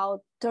idea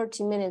how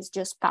 30 minutes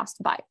just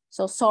passed by.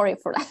 So sorry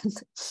for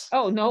that.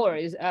 Oh, no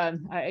worries. I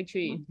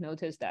actually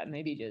noticed that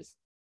maybe just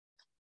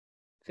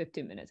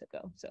 15 minutes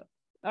ago. So,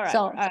 all right.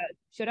 So,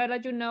 should I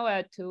let you know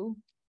at 2?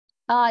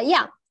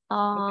 Yeah.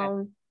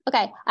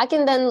 Okay. I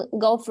can then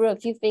go through a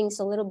few things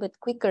a little bit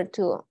quicker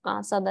too,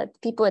 so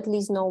that people at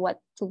least know what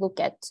to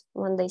look at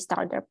when they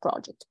start their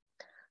project.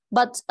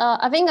 But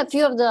I think a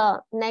few of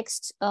the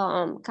next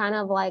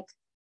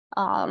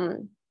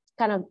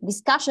kind of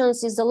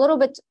discussions is a little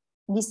bit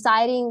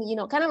deciding,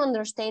 kind of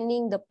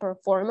understanding the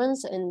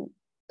performance and,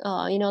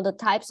 the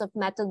types of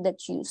method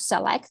that you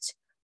select.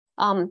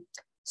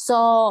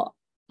 So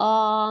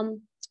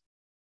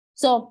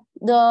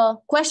the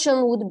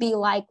question would be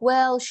like,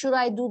 well, should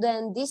I do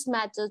then this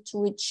method,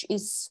 which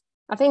is,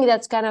 I think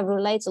that's kind of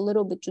relates a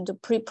little bit to the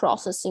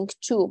pre-processing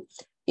too.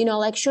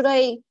 Like, should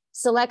I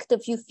select a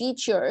few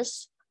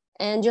features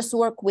and just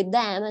work with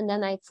them and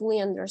then I fully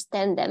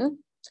understand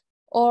them?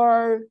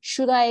 Or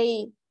should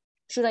I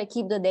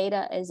keep the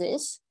data as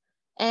is?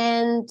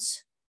 And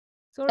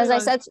sorry, as I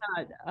said,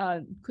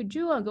 could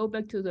you go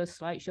back to the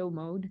slideshow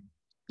mode?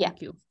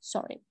 Thank you.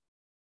 Sorry.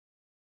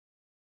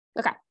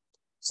 Okay.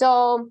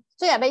 So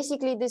yeah,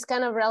 basically this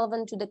kind of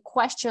relevant to the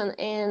question,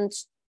 and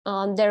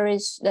there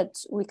is that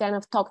we kind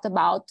of talked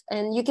about,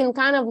 and you can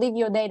kind of leave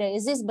your data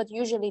as is, but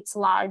usually it's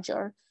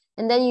larger.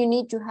 And then you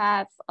need to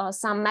have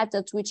some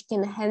methods which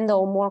can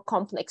handle more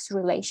complex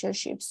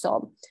relationships.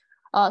 So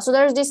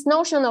there's this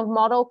notion of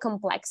model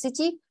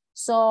complexity.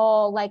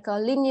 So like a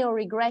linear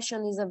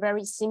regression is a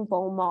very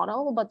simple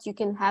model, but you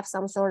can have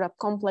some sort of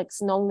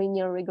complex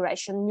nonlinear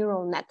regression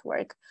neural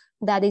network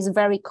that is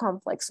very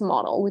complex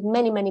model with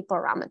many, many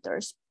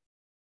parameters.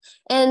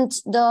 And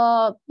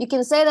you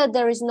can say that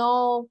there is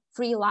no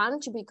free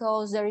lunch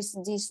because there is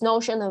this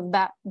notion of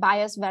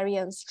bias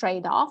variance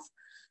trade-off.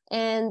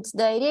 And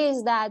the idea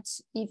is that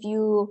if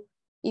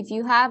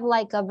you have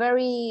like a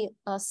very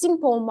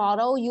simple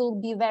model, you'll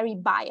be very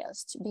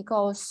biased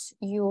because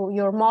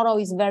your model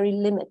is very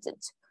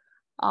limited.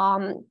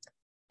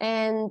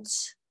 And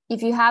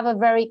if you have a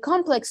very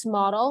complex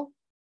model,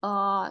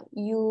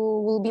 you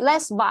will be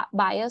less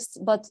biased,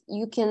 but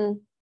you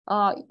can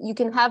you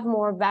can have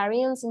more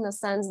variance in the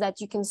sense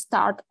that you can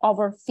start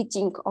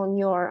overfitting on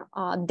your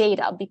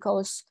data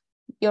because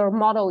your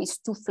model is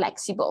too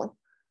flexible.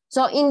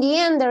 So in the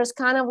end, there's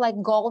kind of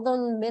like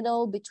golden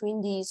middle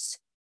between these,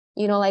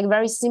 you know, like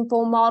very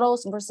simple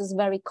models versus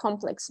very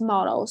complex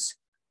models,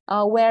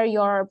 where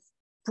your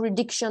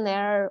prediction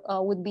error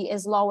would be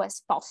as low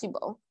as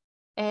possible.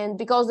 And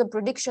because the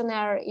prediction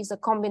error is a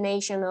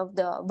combination of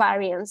the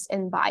variance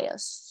and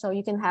bias, so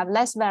you can have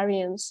less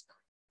variance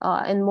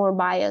and more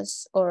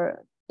bias,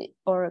 or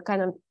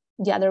kind of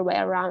the other way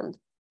around.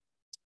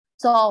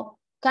 So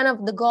kind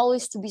of the goal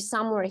is to be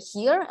somewhere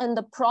here, and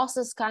the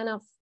process kind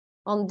of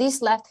on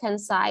this left-hand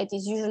side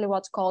is usually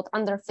what's called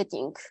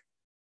underfitting.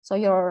 So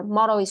your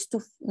model is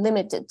too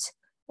limited,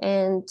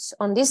 and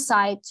on this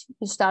side,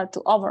 you start to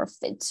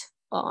overfit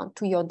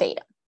to your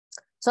data.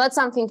 So that's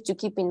something to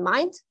keep in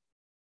mind.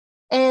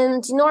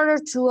 And in order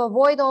to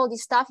avoid all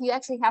this stuff, you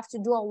actually have to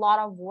do a lot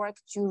of work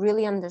to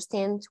really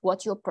understand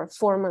what your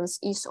performance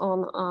is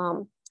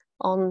on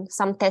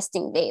some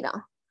testing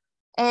data.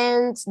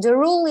 And the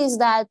rule is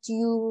that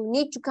you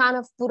need to kind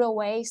of put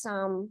away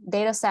some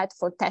data set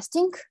for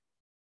testing.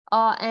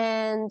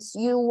 And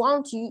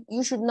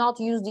you should not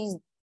use these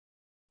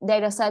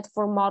data set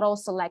for model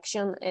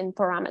selection and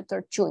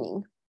parameter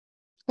tuning.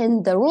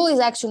 And the rule is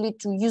actually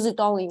to use it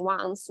only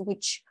once,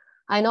 which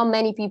I know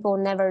many people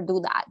never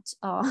do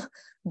that.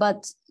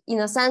 But in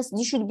a sense,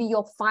 this should be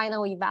your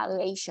final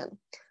evaluation.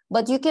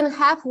 But you can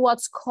have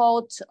what's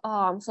called,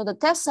 so the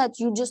test set,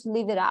 you just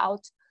leave it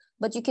out,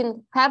 but you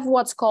can have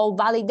what's called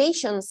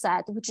validation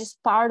set, which is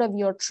part of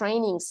your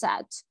training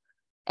set.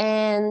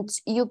 And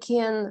you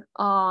can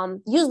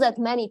use that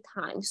many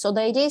times. So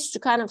the idea is to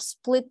kind of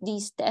split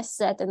these test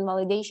set and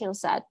validation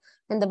set.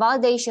 And the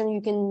validation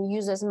you can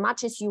use as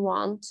much as you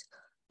want.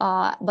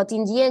 But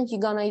in the end,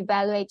 you're gonna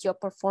evaluate your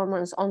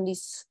performance on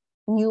this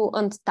new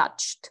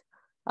untouched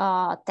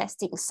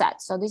testing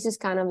set. So this is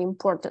kind of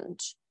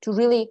important to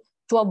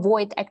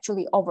avoid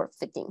actually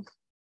overfitting.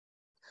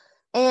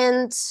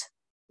 And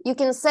you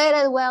can say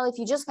that, well, if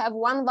you just have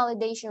one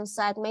validation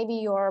set, maybe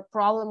your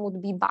problem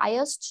would be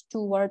biased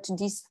towards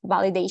this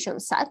validation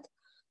set.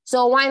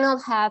 So why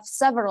not have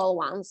several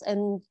ones?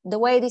 And the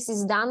way this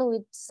is done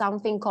with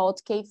something called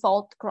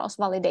k-fault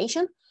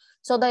cross-validation.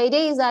 So the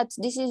idea is that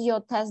this is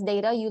your test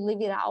data, you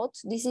leave it out.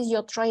 This is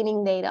your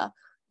training data.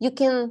 You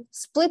can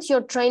split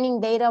your training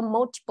data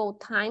multiple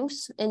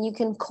times, and you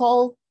can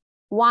call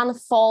one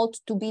fault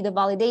to be the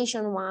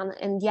validation one,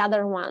 and the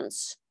other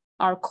ones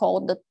are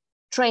called the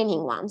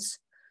training ones.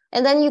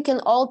 And then you can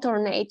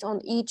alternate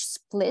on each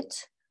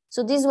split.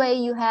 So this way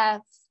you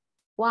have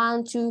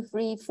 1, 2,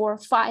 3, 4,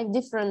 5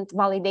 different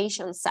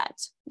validation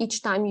sets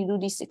each time you do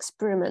this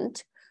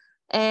experiment.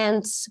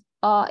 And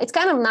it's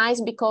kind of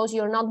nice because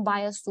you're not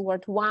biased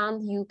toward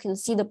one, you can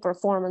see the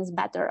performance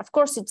better. Of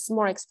course, it's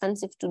more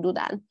expensive to do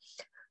that,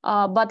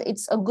 but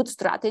it's a good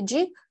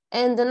strategy.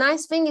 And the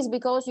nice thing is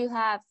because you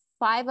have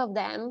 5 of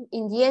them,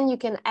 in the end, you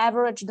can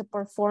average the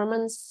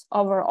performance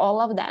over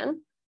all of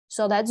them.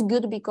 So that's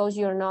good because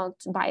you're not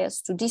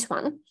biased to this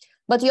one.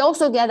 But you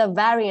also get a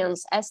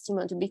variance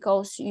estimate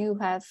because you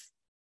have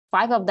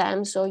 5 of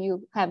them, so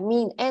you have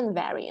mean and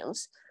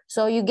variance.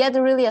 So you get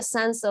really a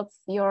sense of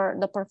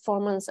the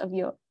performance of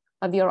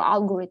your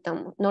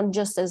algorithm, not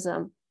just as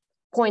a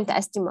point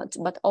estimate,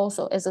 but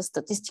also as a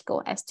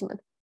statistical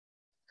estimate.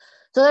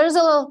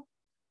 So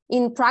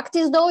in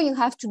practice though, you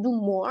have to do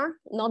more,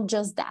 not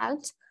just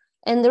that.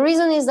 And the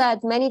reason is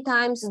that many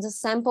times the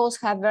samples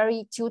have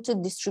very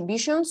tilted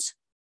distributions.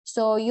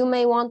 So you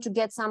may want to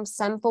get some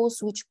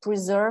samples which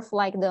preserve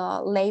like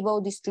the label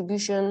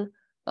distribution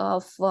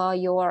of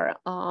your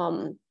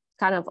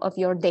of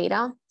your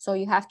data. So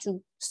you have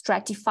to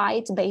stratify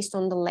it based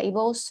on the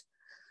labels.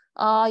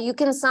 You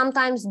can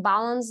sometimes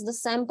balance the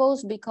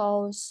samples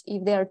because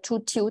if they're too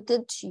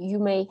tilted, you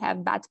may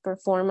have bad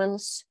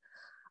performance.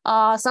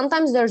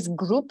 Sometimes there's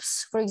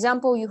groups. For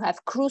example, you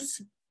have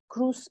cruise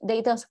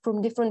data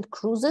from different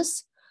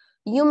cruises.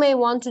 You may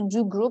want to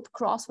do group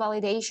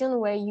cross-validation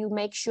where you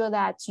make sure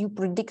that you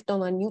predict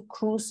on a new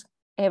cruise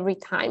every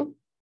time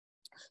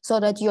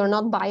so that you're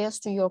not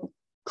biased to your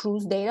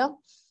cruise data.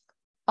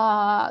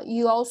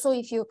 You also,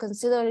 if you're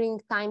considering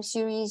time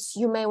series,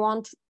 you may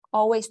want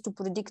always to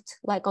predict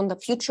like on the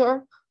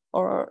future,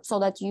 or so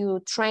that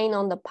you train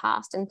on the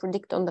past and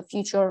predict on the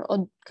future,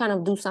 or kind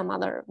of do some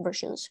other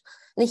versions.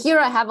 And here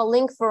I have a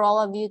link for all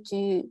of you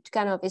to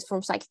kind of, it's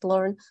from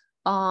scikit-learn,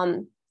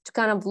 to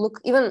kind of look,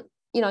 even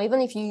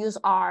if you use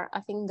R, I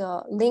think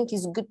the link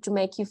is good to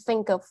make you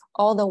think of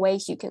all the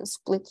ways you can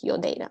split your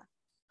data.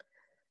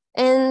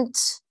 And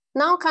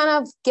now kind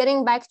of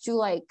getting back to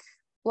like,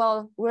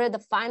 well, we're at the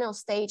final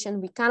stage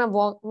and we kind of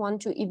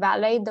want to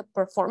evaluate the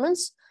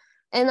performance.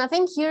 And I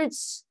think here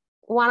it's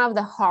one of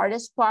the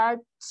hardest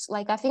parts.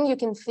 Like, I think you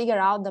can figure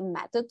out the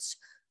methods,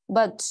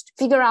 but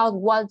figure out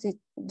what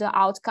the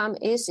outcome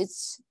is,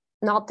 it's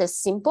not as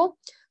simple.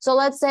 So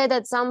let's say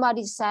that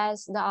somebody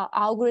says the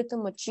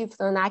algorithm achieved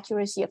an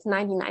accuracy of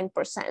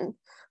 99%.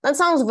 That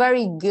sounds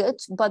very good,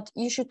 but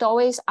you should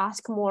always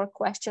ask more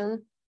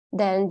questions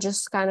than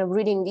just kind of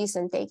reading this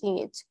and taking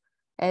it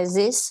as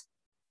is.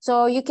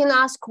 So you can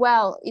ask,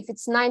 well, if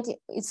it's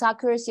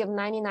accuracy of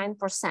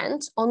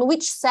 99%, on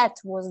which set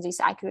was this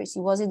accuracy?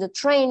 Was it the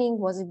training?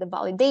 Was it the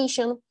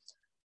validation?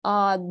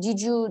 Did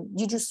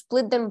you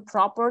split them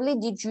properly?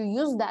 Did you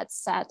use that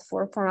set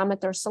for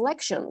parameter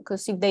selection?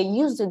 Because if they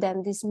used it,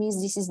 then this means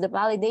this is the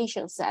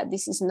validation set.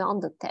 This is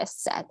not the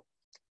test set.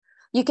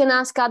 You can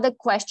ask other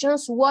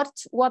questions.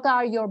 What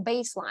are your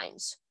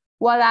baselines?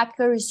 What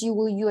accuracy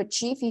will you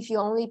achieve if you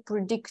only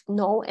predict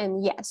no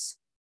and yes?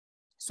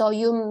 So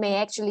you may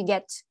actually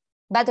get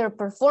better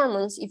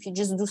performance if you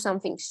just do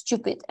something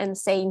stupid and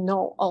say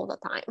no all the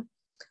time.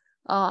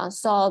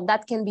 So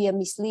that can be a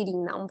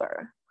misleading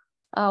number.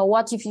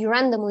 What if you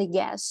randomly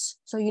guess?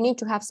 So you need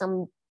to have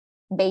some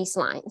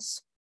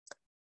baselines.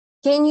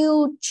 Can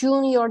you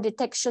tune your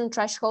detection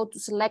threshold to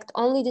select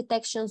only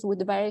detections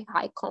with very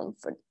high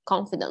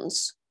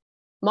confidence?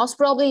 Most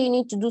probably you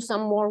need to do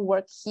some more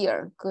work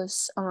here,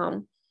 because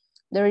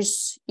there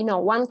is,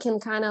 one can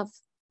kind of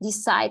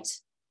decide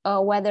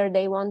whether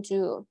they want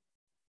to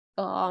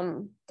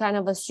kind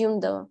of assume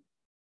the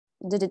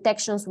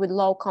detections with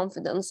low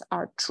confidence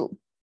are true.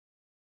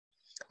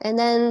 And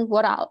then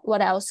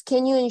what else?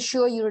 Can you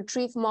ensure you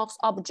retrieve most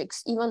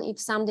objects, even if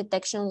some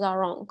detections are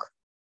wrong?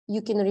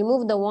 You can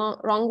remove the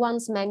wrong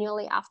ones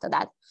manually after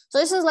that. So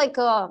this is like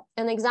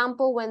an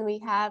example when we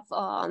have,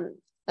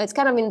 it's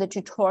kind of in the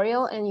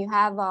tutorial, and you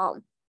have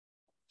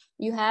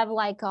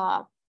like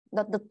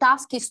the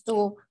task is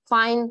to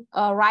find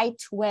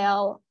right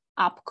whale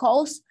up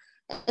calls.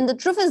 And the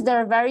truth is there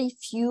are very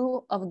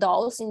few of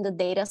those in the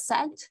data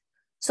set.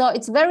 So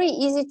it's very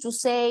easy to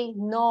say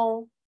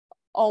no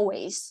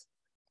always.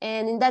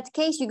 And in that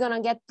case, you're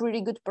gonna get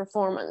pretty good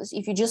performance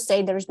if you just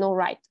say there's no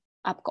right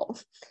up call.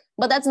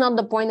 But that's not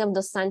the point of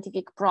the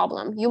scientific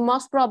problem. You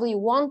most probably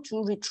want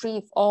to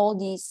retrieve all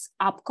these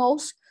up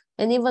calls.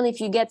 And even if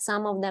you get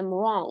some of them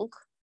wrong,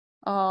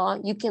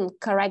 you can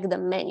correct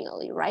them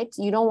manually, right?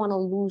 You don't wanna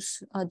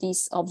lose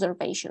these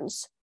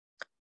observations.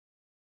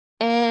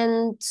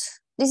 And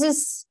this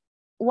is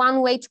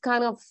one way to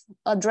kind of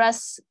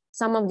address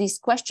some of these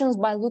questions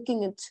by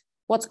looking at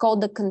what's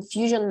called the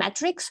confusion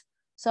matrix.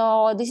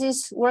 So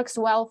this works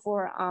well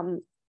for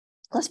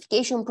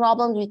classification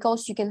problems,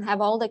 because you can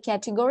have all the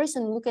categories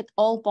and look at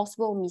all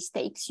possible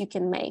mistakes you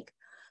can make.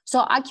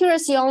 So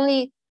accuracy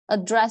only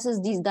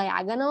addresses this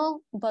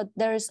diagonal, but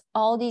there's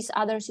all these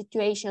other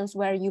situations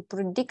where you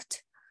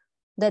predict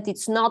that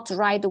it's not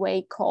right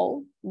way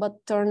call,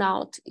 but turn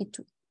out it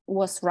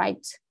was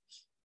right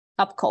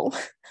up call.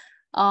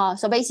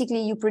 So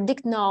basically you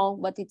predict no,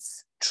 but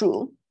it's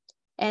true.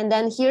 And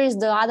then here is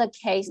the other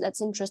case that's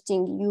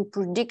interesting. You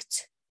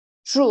predict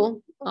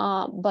true,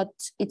 but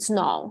it's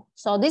no.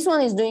 So this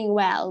one is doing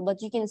well,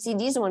 but you can see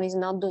this one is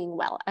not doing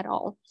well at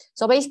all.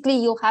 So basically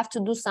you'll have to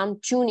do some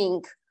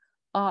tuning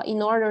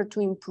in order to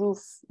improve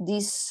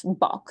this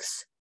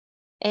box.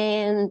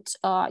 And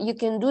you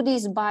can do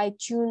this by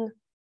tune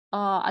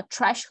a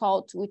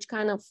threshold, which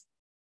kind of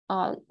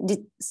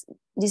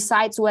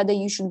decides whether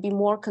you should be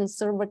more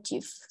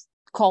conservative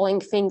calling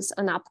things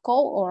an up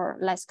call or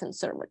less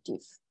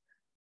conservative.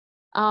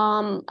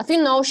 A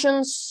few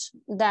notions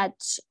that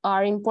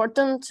are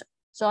important.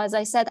 So as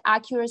I said,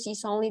 accuracy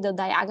is only the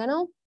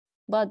diagonal,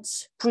 but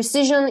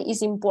precision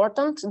is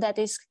important. That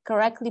is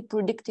correctly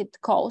predicted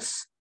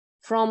calls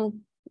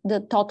from the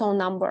total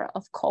number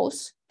of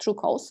calls, true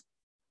calls.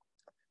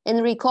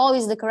 And recall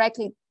is the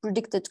correctly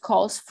predicted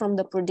calls from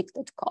the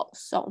predicted calls.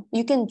 So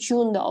you can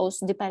tune those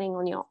depending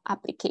on your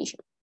application.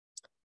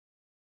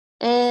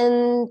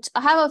 And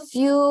I have a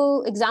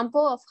few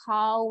examples of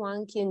how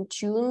one can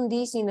tune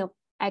this in an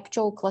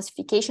actual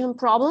classification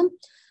problem.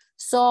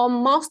 So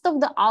most of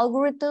the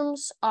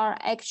algorithms are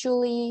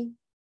actually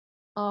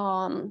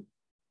have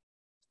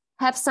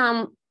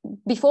some,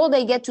 before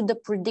they get to the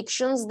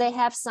predictions, they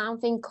have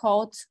something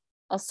called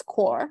a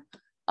score,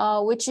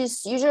 which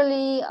is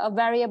usually a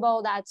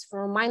variable that's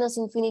from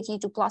 -infinity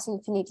to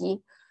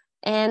 +infinity.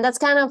 And that's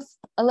kind of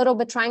a little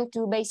bit trying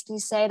to basically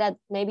say that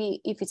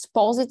maybe if it's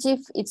positive,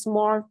 it's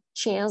more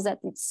chance that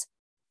it's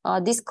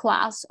this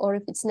class, or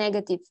if it's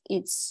negative,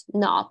 it's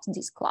not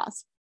this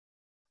class.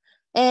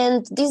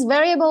 And this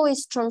variable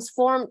is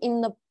transformed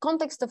in the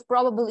context of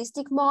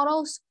probabilistic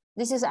models.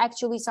 This is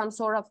actually some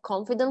sort of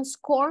confidence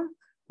score,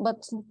 but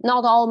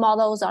not all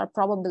models are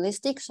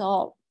probabilistic.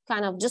 So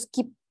kind of just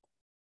keep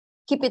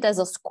it as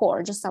a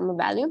score, just some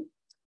value.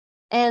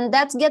 And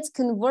that gets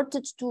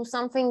converted to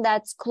something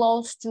that's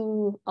close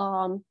to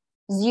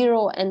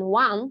 0 and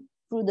 1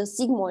 through the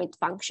sigmoid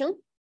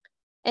function.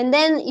 And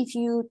then if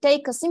you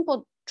take a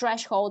simple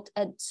threshold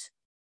at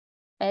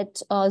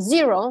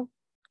 0,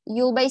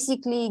 you'll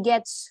basically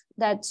get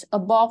that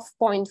above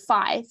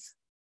 0.5,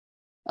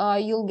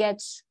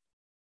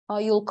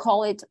 you'll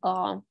call it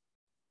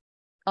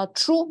a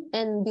true,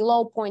 and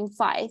below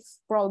 0.5,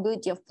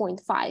 probability of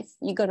 0.5,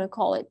 you're gonna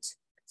call it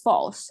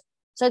false.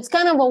 So it's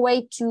kind of a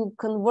way to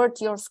convert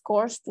your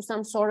scores to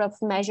some sort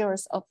of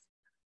measures of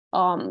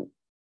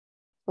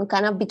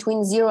kind of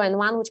between 0 and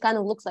 1, which kind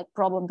of looks like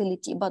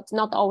probability, but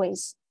not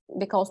always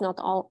because not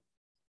all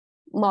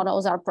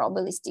models are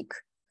probabilistic.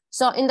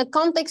 So in the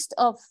context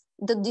of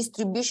the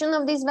distribution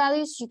of these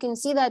values, you can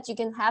see that you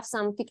can have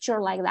some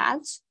picture like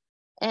that.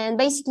 And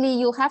basically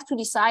you'll have to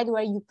decide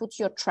where you put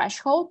your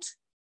threshold.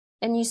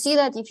 And you see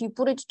that if you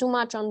put it too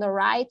much on the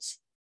right,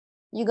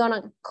 you're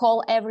gonna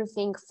call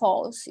everything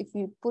false. If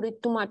you put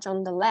it too much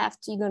on the left,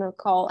 you're gonna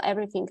call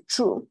everything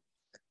true.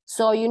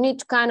 So you need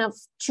to kind of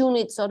tune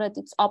it so that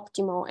it's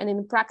optimal. And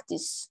in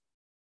practice,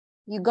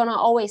 you're gonna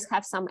always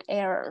have some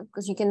error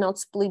because you cannot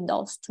split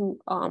those two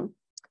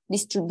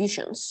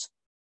distributions.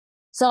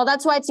 So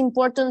that's why it's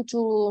important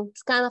to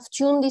kind of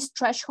tune this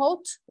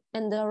threshold.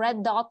 And the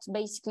red dot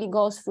basically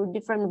goes through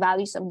different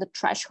values of the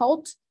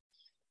threshold.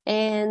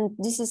 And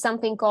this is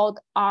something called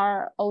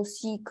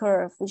ROC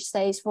curve, which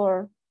stands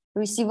for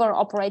receiver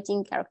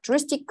operating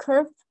characteristic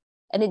curve.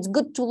 And it's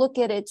good to look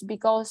at it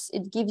because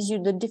it gives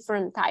you the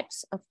different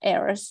types of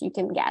errors you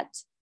can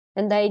get.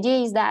 And the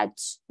idea is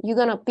that you're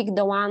gonna pick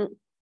the one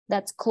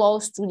that's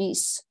close to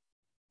this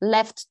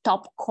left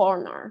top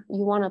corner.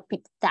 You wanna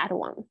pick that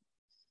one.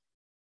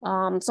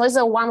 So it's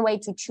a one way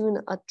to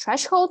tune a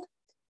threshold.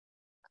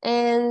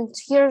 And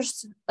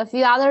here's a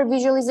few other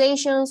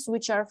visualizations,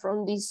 which are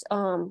from this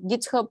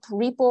GitHub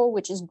repo,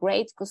 which is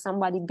great because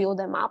somebody built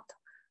them up.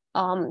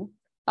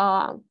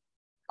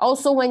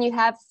 Also, when you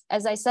have,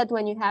 as I said,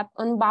 when you have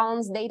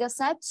unbalanced data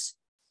sets,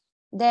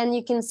 then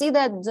you can see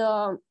that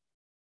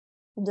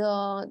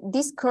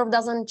this curve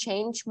doesn't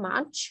change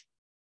much.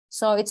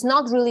 So it's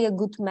not really a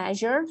good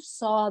measure.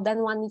 So then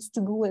one needs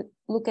to go and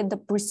look at the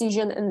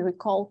precision and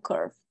recall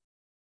curve,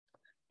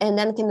 and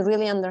then can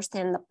really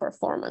understand the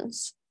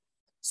performance.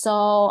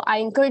 So I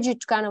encourage you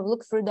to kind of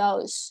look through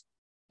those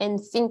and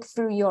think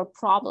through your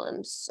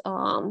problems.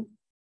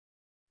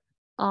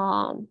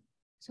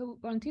 So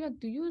Valentina,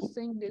 do you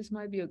think this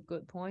might be a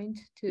good point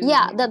to?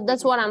 Yeah,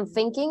 that's what I'm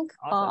thinking.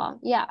 Awesome.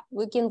 Yeah,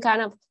 we can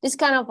kind of, this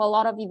kind of a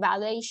lot of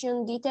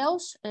evaluation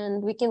details,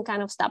 and we can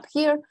kind of stop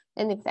here.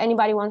 And if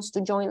anybody wants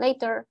to join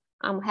later,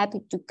 I'm happy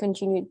to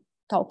continue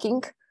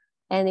talking.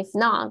 And if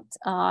not,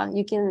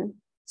 you can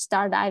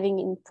start diving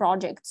in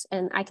projects,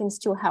 and I can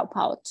still help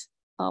out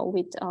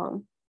with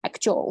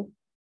actual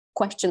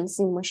questions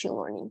in machine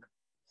learning.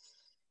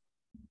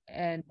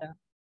 And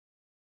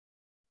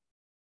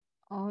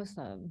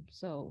awesome.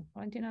 So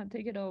Valentina,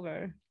 take it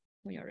over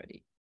when you're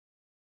ready.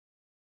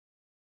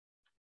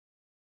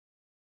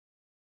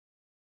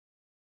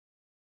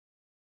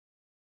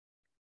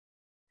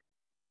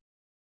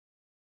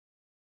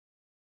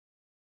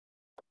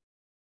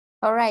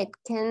 All right,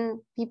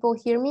 can people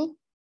hear me?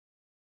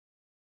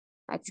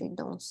 I actually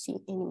don't see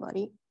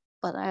anybody,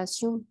 but I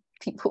assume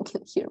people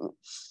can hear me.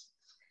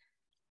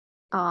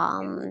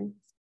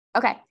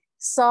 Okay,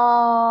 so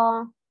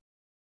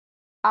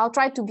I'll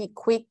try to be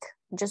quick,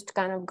 just to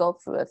kind of go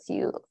through a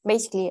few.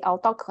 Basically, I'll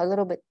talk a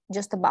little bit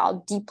just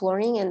about deep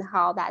learning and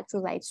how that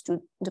relates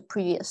to the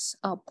previous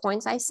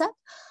points I said.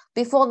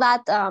 Before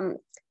that, kind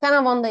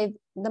of on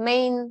the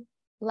main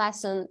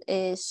lesson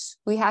is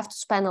we have to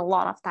spend a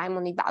lot of time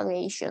on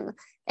evaluation.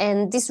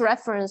 And this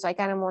reference I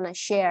kind of want to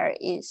share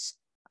is,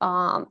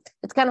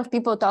 it's kind of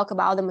people talk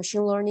about the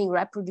machine learning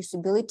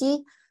reproducibility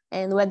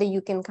and whether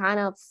you can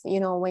kind of,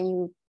 when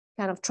you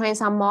kind of train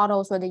some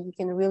models, whether you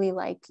can really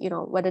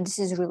whether this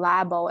is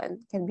reliable and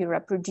can be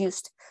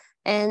reproduced.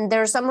 And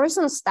there's some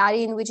recent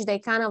study in which they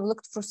kind of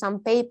looked through some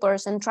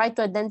papers and tried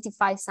to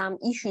identify some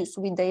issues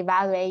with the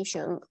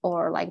evaluation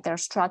or like their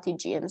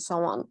strategy and so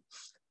on.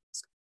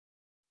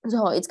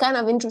 So it's kind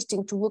of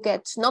interesting to look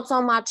at, not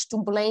so much to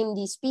blame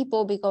these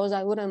people, because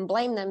I wouldn't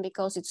blame them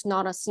because it's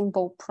not a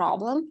simple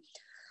problem,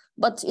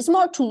 but it's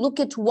more to look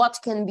at what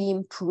can be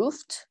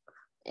improved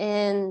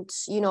and,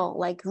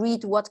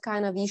 read what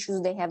kind of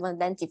issues they have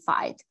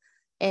identified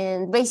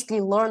and basically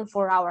learn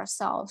for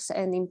ourselves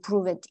and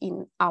improve it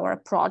in our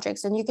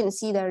projects. And you can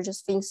see there are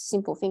just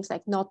simple things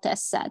like no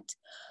test set,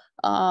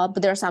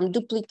 but there are some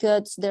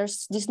duplicates.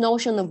 There's this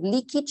notion of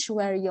leakage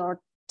where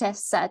your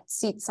test set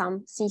see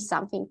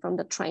something from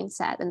the train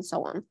set and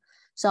so on.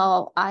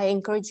 So I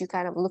encourage you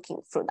kind of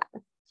looking through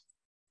that.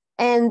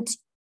 And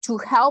to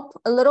help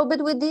a little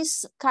bit with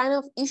these kind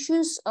of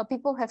issues,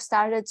 people have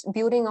started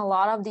building a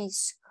lot of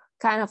these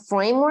kind of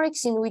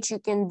frameworks in which you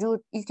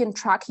can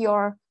track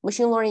your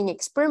machine learning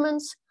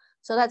experiments.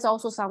 So that's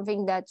also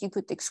something that you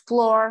could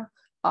explore.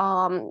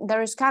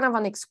 There is kind of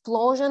an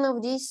explosion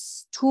of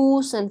these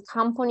tools and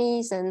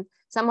companies, and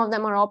some of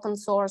them are open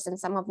source and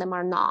some of them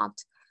are not.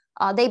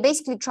 They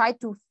basically try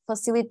to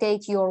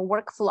facilitate your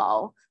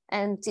workflow,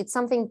 and it's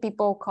something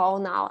people call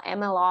now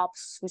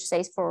MLOps, which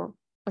stands for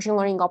machine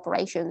learning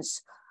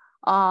operations.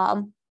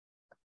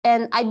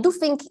 And I do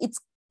think it's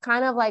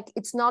kind of like,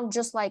 it's not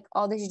just like,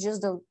 oh, this is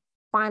just the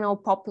final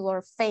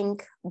popular thing,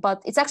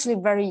 but it's actually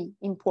very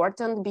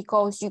important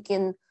because you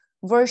can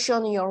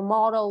version your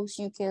models,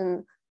 you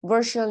can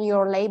version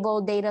your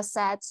label data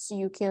sets,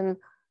 you can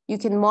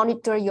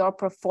monitor your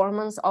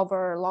performance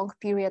over long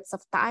periods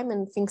of time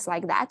and things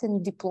like that,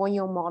 and deploy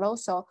your model.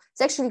 So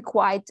it's actually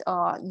quite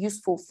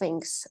useful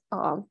things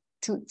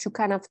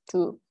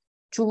to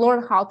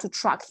learn how to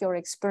track your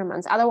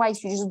experiments.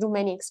 Otherwise, you just do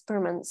many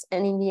experiments,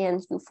 and in the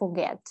end, you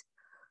forget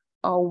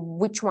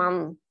which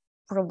one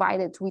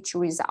provided which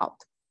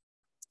result.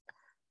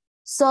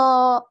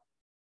 So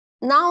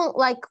now,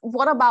 like,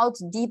 what about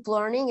deep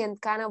learning, and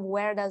kind of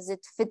where does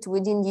it fit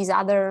within these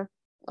other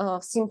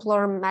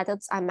simpler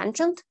methods I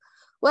mentioned?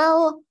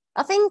 Well,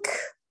 I think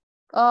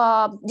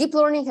deep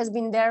learning has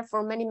been there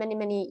for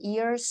many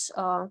years,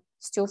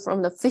 still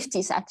from the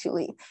 50s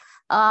actually.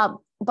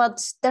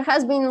 But there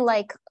has been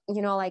like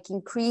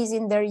increase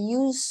in their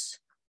use,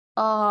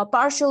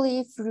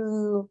 partially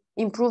through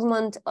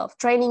improvement of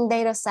training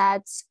data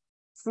sets,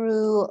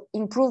 through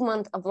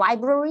improvement of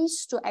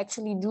libraries to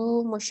actually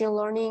do machine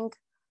learning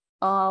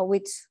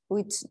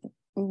with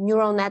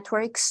neural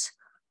networks.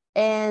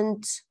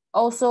 And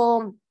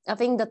also, I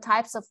think the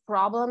types of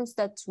problems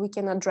that we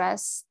can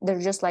address, they're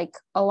just like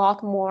a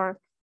lot more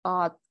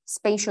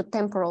spatial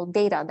temporal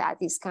data that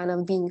is kind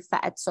of being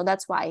fed. So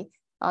that's why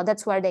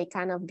that's where they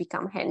kind of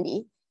become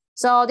handy.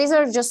 So these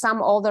are just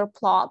some older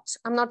plots.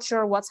 I'm not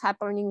sure what's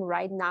happening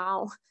right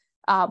now,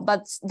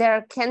 but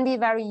they can be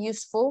very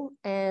useful.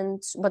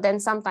 But then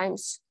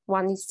sometimes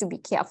one needs to be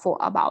careful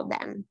about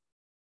them.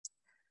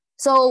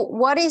 So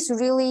what is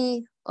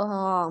really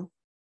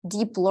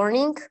deep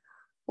learning?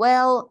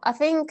 Well, I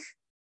think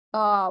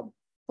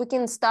we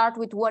can start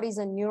with what is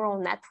a neural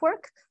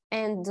network.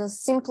 And the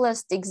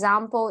simplest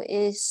example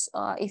is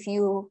if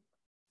you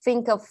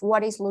think of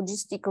what is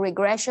logistic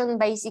regression,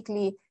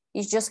 basically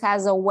it just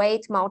has a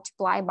weight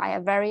multiplied by a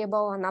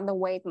variable, another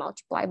weight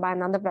multiplied by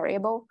another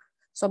variable.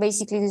 So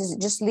basically this is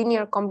just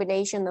linear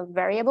combination of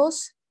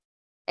variables.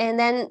 And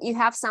then you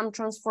have some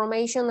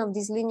transformation of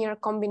this linear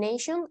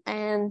combination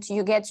and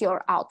you get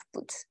your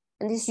output.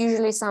 And this is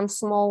usually some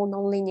small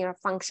nonlinear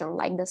function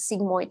like the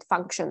sigmoid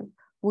function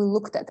we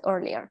looked at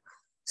earlier.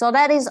 So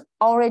that is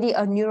already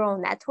a neural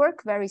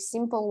network, very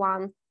simple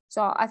one.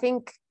 So I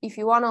think if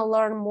you want to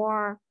learn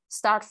more,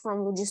 start from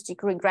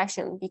logistic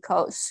regression,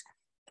 because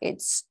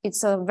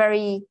it's a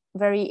very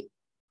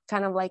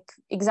kind of like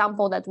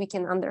example that we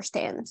can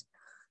understand.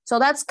 So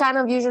that's kind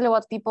of usually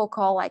what people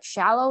call like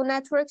shallow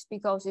networks,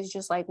 because it's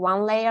just like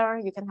one layer.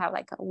 You can have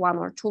like 1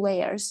 or 2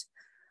 layers.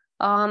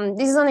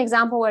 This is an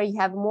example where you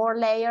have more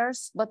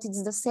layers, but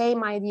it's the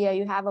same idea.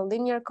 You have a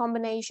linear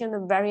combination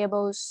of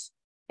variables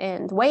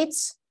and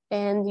weights,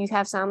 and you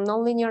have some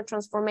nonlinear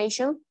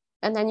transformation,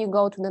 and then you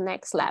go to the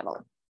next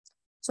level.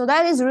 So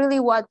that is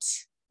really what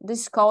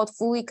this is called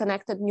fully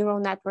connected neural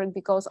network,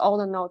 because all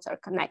the nodes are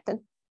connected.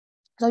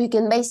 So you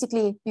can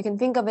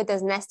think of it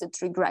as nested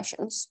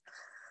regressions.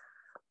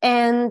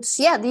 And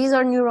yeah, these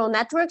are neural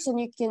networks, and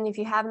if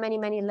you have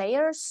many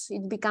layers,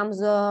 it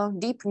becomes a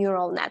deep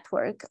neural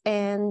network.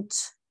 And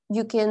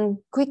you can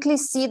quickly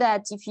see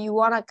that if you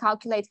want to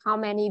calculate how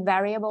many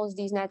variables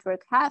these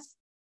networks have,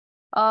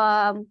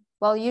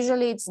 well,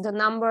 usually it's the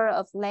number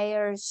of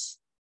layers,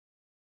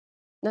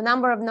 the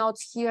number of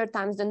nodes here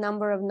times the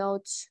number of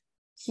nodes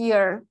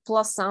here,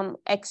 plus some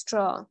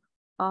extra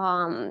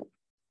kind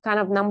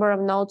of number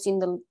of nodes in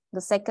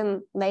the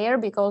second layer,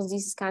 because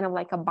this is kind of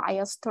like a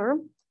bias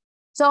term.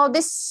 So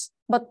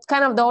but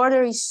kind of the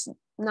order is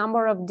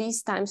number of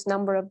these times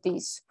number of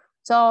these.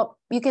 So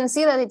you can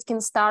see that it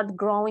can start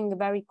growing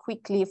very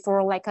quickly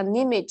for like an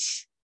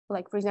image.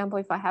 Like, for example,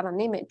 if I have an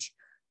image,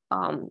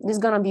 there's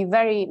going to be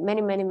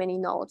many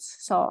nodes.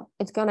 So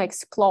it's going to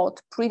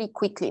explode pretty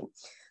quickly.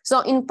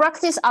 So in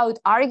practice, I would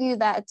argue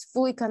that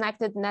fully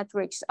connected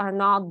networks are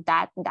not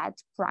that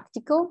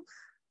practical.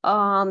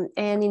 And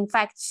in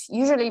fact,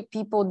 usually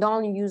people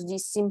don't use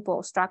this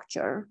simple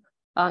structure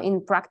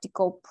in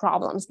practical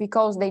problems,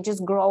 because they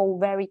just grow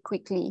very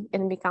quickly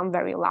and become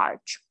very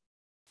large.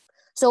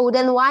 So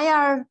then why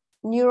are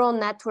neural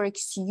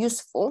networks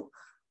useful?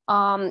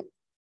 One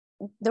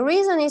of the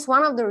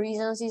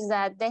reasons is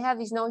that they have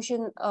this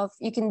notion of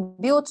you can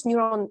build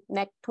neural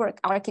network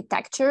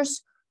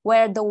architectures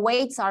where the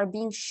weights are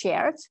being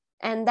shared,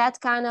 and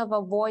that kind of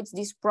avoids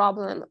this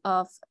problem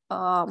of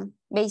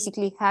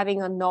basically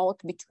having a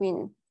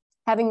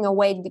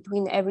weight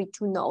between every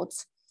 2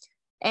 nodes.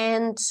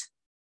 And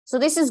so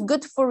this is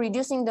good for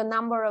reducing the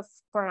number of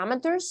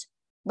parameters,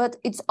 but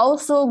it's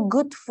also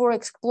good for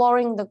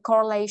exploring the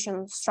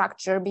correlation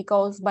structure,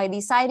 because by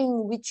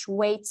deciding which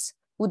weights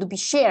would be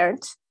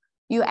shared,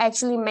 you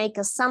actually make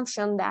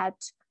assumption that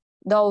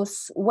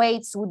those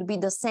weights would be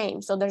the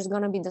same. So there's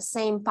going to be the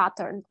same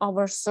pattern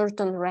over a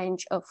certain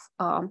range of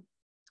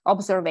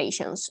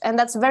observations. And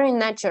that's very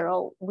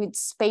natural with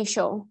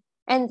spatial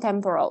and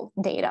temporal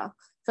data.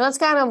 So that's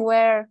kind of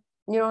where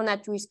neural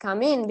networks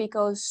come in,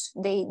 because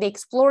they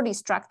explore this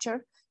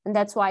structure, and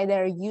that's why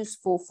they're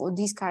useful for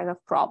these kind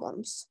of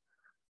problems.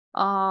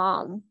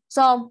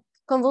 So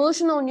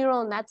convolutional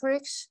neural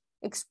networks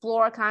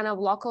explore kind of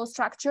local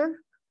structure.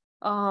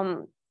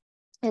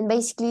 And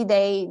basically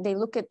they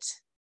look at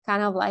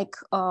kind of like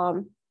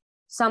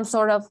some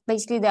sort of,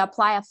 basically they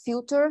apply a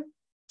filter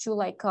to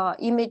like an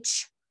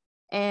image,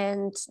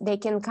 and they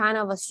can kind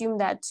of assume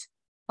that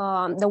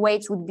the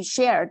weights would be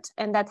shared,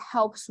 and that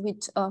helps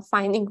with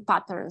finding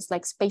patterns,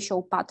 like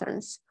spatial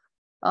patterns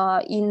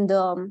in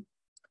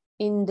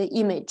in the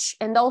image.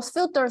 And those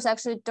filters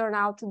actually turn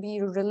out to be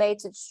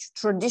related to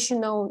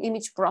traditional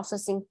image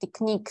processing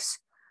techniques.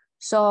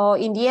 So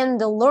in the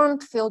end, the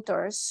learned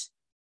filters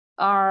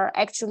are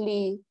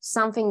actually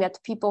something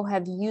that people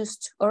have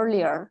used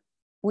earlier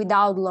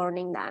without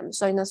learning them.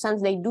 So in a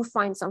sense, they do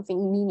find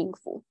something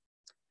meaningful.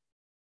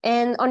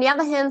 And on the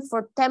other hand,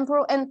 for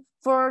temporal and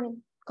for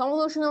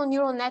convolutional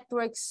neural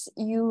networks,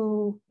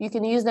 you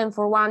can use them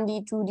for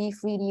 1D, 2D,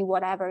 3D,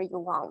 whatever you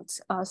want.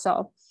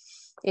 So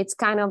it's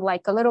kind of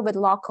like a little bit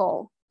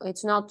local.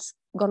 It's not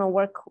gonna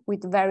work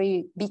with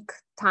very big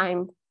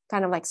time,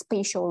 kind of like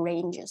spatial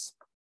ranges.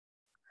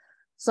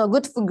 So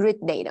good for grid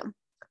data,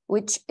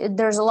 which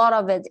there's a lot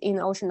of it in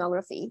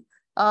oceanography.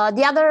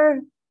 The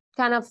other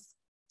kind of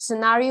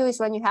scenario is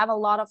when you have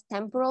a lot of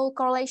temporal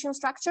correlation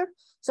structure.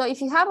 So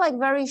if you have like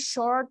very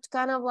short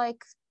kind of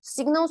like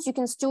signals, you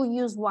can still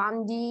use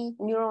 1D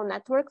neural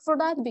network for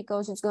that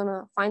because it's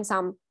gonna find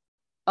some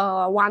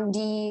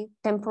 1D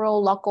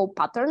temporal local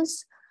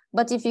patterns.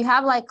 But if you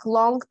have like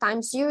long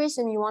time series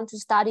and you want to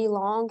study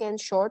long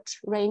and short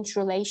range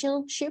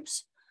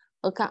relationships,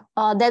 okay,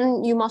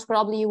 then you most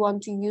probably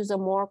want to use a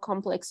more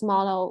complex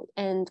model,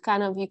 and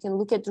kind of you can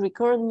look at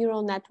recurrent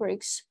neural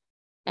networks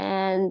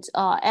and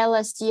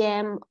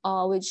LSTM,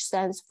 which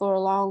stands for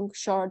long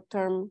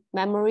short-term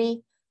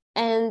memory,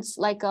 and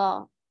like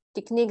a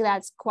technique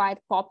that's quite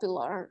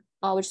popular,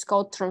 which is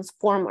called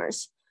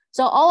transformers.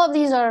 So all of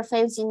these are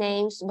fancy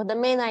names, but the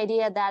main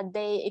idea that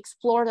they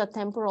explore the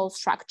temporal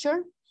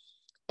structure.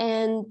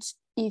 And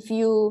if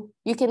you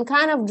can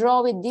kind of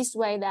draw it this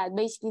way, that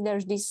basically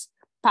there's this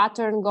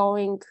pattern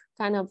going,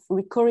 kind of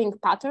recurring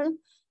pattern,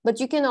 but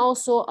you can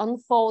also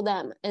unfold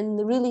them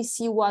and really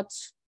see what,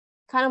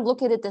 kind of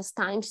look at it as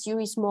time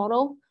series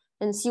model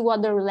and see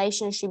what the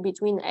relationship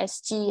between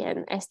ST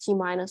and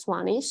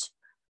ST-1 is.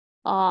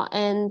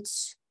 And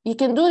you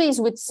can do this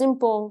with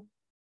simple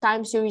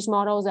time series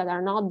models that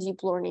are not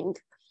deep learning.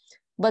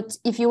 But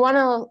if you want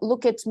to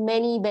look at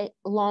many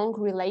long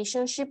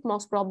relationship,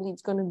 most probably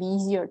it's going to be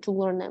easier to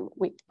learn them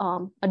with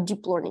a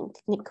deep learning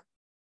technique.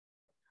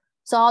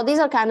 So these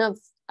are kind of,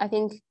 I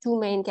think, two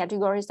main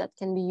categories that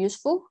can be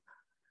useful.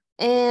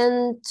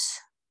 And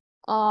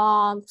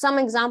some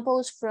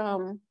examples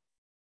from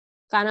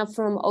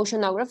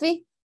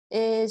oceanography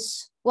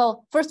is,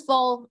 well, first of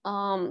all,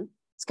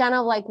 it's kind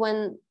of like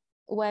when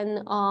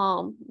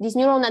these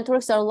neural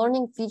networks are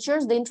learning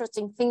features, the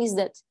interesting thing is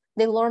that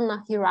they learn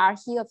a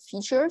hierarchy of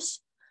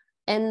features.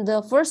 And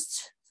the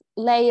first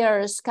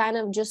layers kind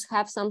of just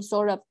have some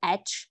sort of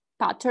edge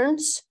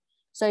patterns.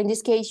 So in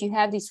this case, you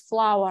have this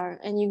flower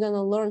and you're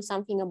gonna learn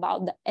something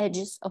about the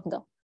edges of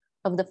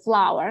the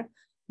flower.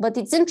 But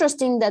it's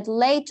interesting that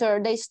later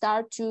they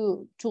start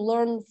to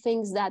learn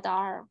things that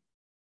are,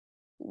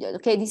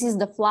 okay, this is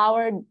the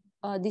flower,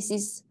 this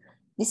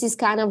is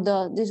kind of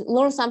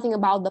learn something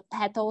about the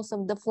petals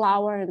of the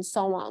flower and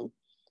so on.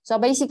 So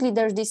basically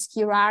there's this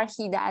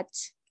hierarchy that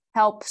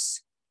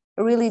helps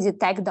really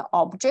detect the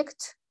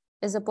object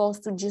as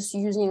opposed to just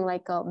using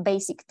like a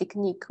basic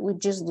technique which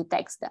just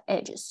detects the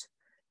edges.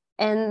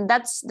 And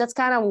that's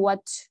kind of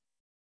what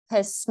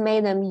has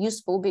made them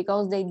useful,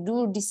 because they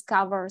do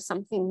discover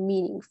something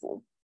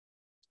meaningful.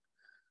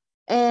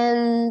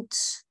 And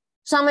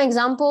some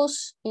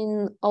examples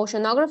in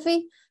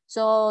oceanography.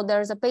 So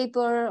there's a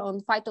paper on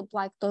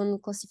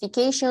phytoplankton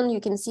classification. You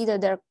can see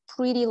that they're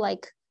pretty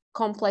like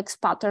complex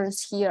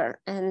patterns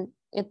here, and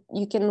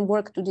you can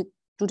work to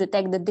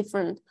detect the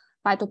different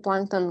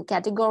phytoplankton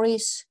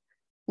categories.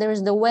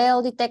 There's the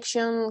whale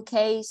detection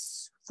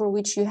case for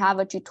which you have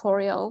a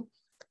tutorial.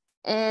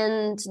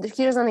 And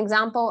here's an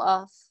example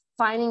of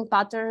finding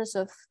patterns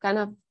of kind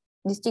of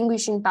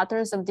distinguishing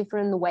patterns of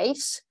different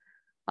waves,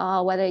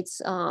 whether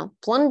it's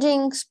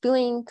plunging,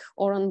 spilling,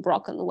 or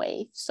unbroken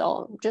wave.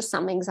 So just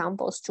some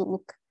examples to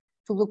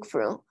look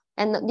through.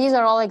 And these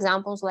are all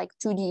examples like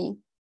 2D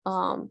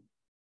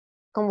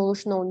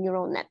convolutional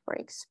neural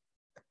networks.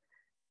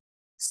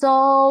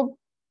 So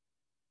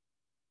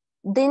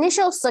the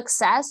initial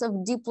success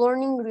of deep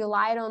learning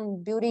relied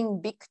on building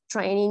big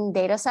training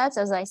data sets,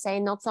 as I say,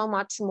 not so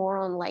much more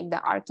on like the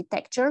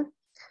architecture.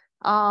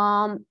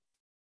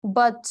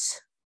 But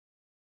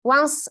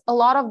once a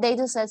lot of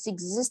data sets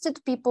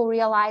existed, people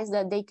realized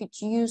that they could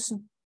use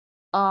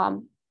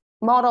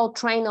model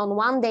trained on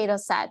one data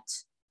set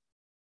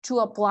to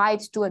apply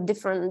it to a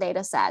different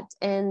data set.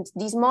 And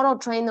these model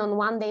trained on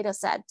one data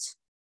set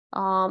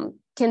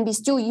can be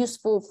still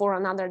useful for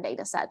another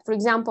data set. For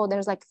example,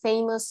 there's like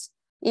famous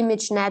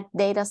ImageNet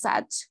data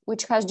set,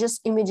 which has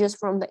just images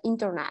from the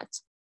internet.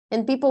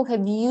 And people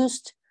have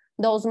used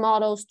those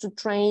models to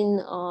train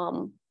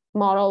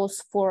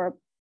models for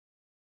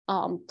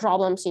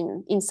problems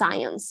in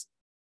science.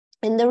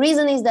 And the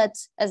reason is that,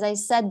 as I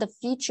said, the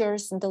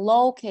features, the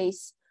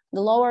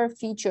lower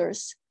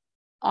features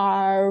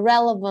are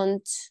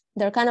relevant.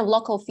 They're kind of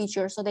local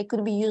features, so they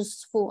could be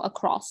useful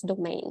across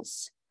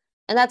domains.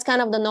 And that's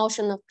kind of the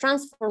notion of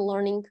transfer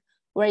learning,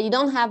 where you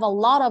don't have a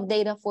lot of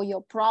data for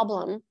your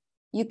problem.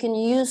 You can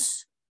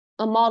use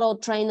a model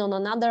trained on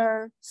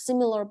another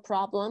similar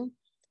problem,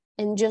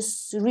 and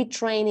just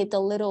retrain it a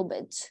little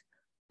bit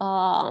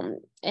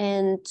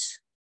and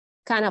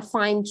kind of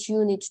fine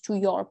tune it to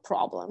your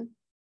problem.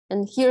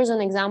 And here's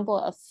an example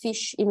of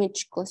fish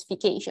image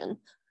classification.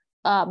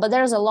 But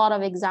there's a lot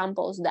of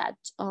examples that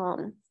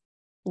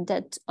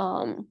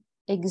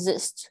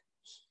exist.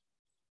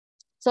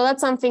 So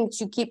that's something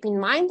to keep in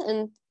mind.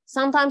 And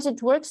sometimes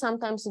it works,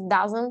 sometimes it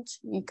doesn't.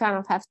 You kind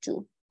of have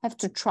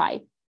to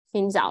try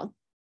things out.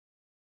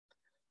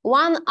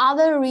 One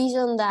other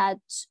reason that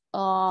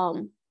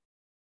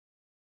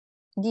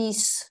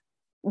these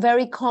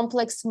very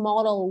complex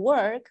model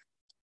work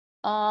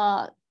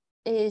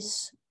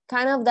is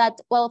kind of that,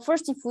 well,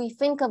 first, if we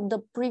think of the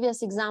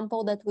previous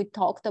example that we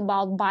talked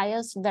about,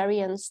 bias,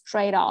 variance,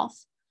 trade-off,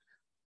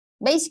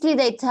 basically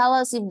they tell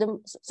us if the,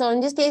 so in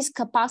this case,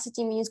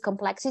 capacity means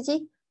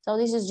complexity. So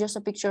this is just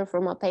a picture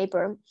from a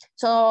paper.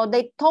 So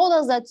they told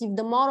us that if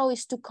the model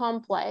is too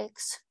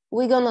complex,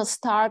 we're gonna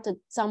start at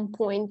some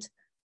point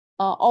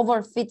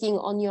overfitting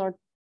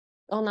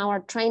on our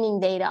training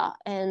data,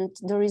 and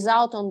the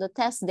result on the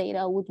test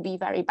data would be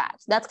very bad.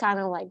 That's kind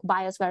of like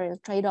bias, variance,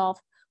 trade-off.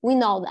 We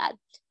know that.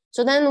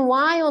 So then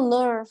why on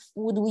earth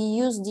would we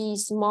use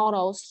these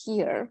models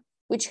here,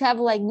 which have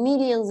like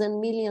millions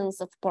and millions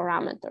of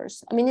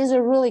parameters? I mean, these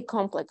are really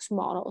complex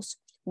models.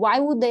 Why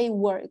would they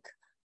work?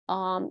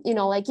 You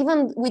know, like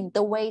even with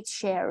the weight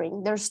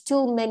sharing, there's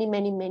still many,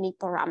 many, many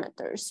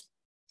parameters.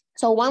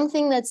 So one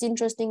thing that's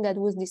interesting that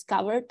was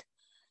discovered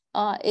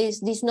is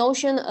this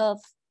notion of,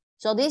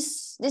 so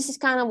this is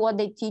kind of what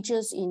they teach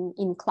us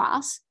in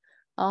class.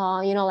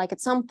 You know, like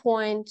at some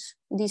point,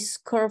 this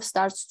curve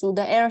starts to,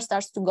 the air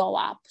starts to go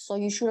up. So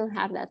you shouldn't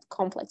have that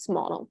complex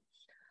model.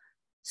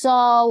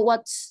 So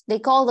what they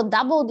call the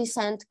double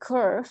descent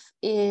curve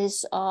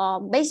is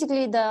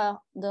basically the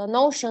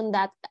notion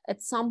that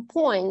at some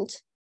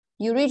point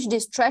you reach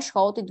this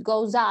threshold, it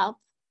goes up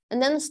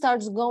and then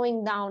starts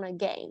going down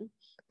again.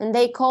 And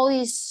they call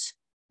this,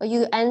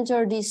 you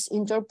enter this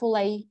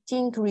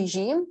interpolating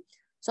regime.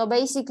 So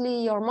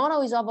basically your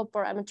model is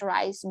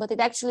over-parameterized, but it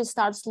actually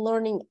starts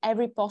learning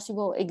every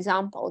possible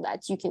example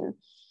that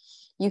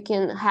you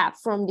can have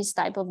from this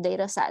type of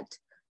data set.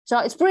 So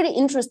it's pretty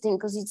interesting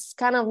because it's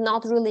kind of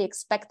not really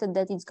expected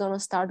that it's gonna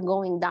start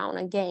going down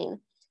again.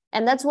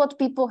 And that's what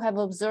people have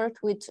observed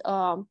with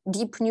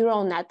deep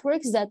neural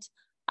networks, that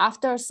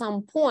after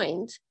some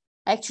point,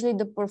 actually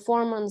the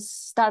performance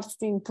starts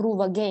to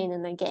improve again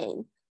and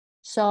again.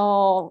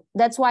 So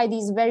that's why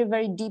these very,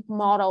 very deep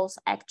models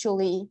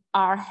actually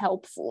are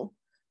helpful.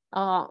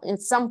 At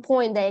some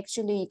point, they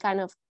actually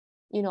kind of,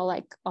 you know,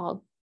 like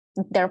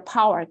their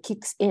power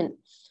kicks in.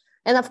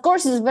 And of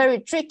course, it's very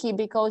tricky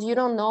because you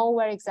don't know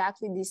where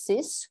exactly this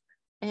is,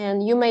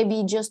 and you may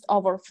be just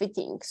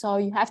overfitting. So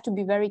you have to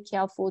be very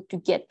careful to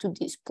get to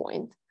this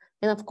point.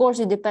 And of course,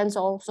 it depends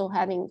also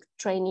having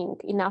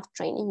enough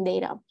training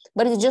data.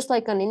 But it's just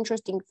like an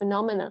interesting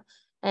phenomenon.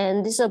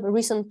 And this is a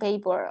recent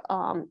paper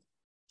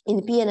in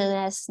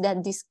PNNS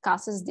that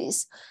discusses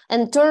this.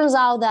 And turns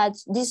out that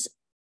this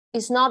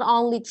is not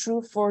only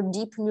true for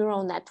deep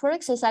neural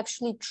networks, it's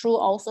actually true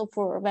also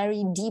for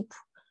very deep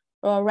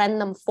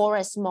random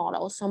forest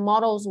models, so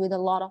models with a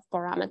lot of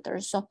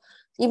parameters. So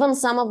even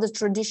some of the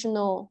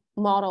traditional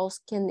models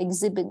can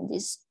exhibit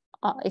this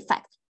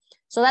effect.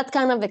 So that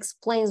kind of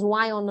explains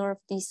why on earth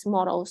these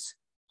models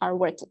are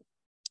working.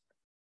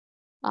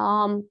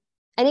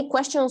 Any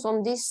questions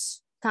on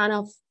this kind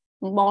of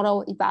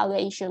model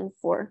evaluation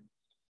for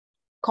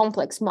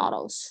complex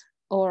models,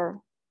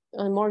 or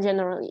more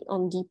generally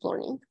on deep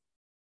learning?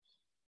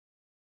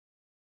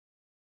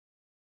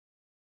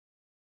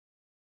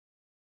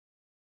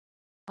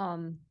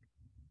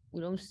 We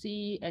don't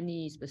see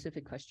any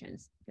specific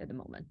questions at the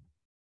moment.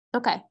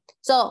 Okay,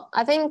 so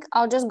I think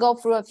I'll just go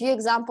through a few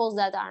examples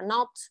that are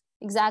not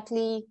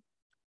exactly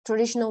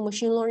traditional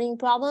machine learning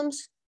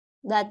problems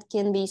that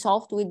can be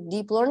solved with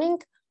deep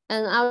learning.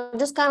 And I'll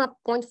just kind of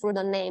point through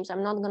the names.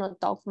 I'm not gonna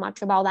talk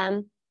much about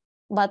them,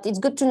 but it's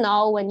good to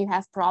know when you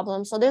have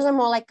problems. So these are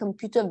more like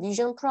computer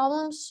vision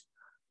problems.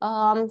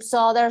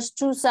 So there's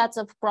two sets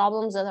of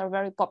problems that are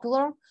very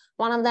popular.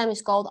 One of them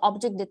is called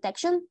object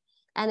detection.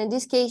 And in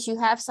this case, you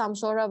have some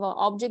sort of an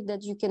object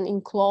that you can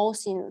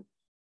enclose in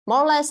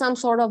more or less some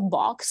sort of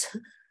box,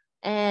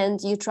 and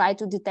you try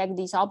to detect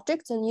these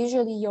objects. And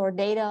usually your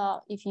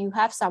data, if you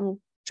have some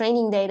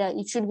training data,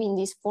 it should be in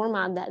this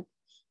format that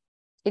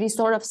it is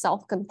sort of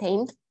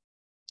self-contained,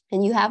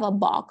 and you have a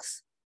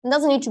box. It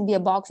doesn't need to be a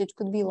box, it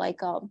could be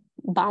like a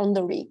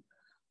boundary.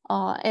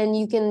 And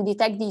you can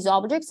detect these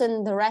objects,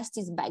 and the rest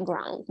is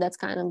background. That's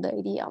kind of the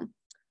idea.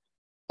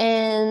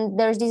 And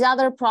there's this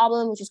other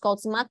problem, which is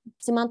called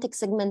semantic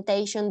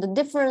segmentation. The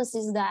difference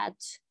is that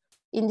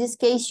in this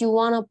case, you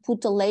want to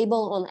put a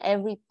label on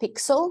every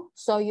pixel.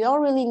 So you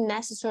don't really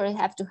necessarily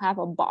have to have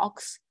a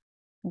box,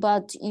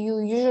 but you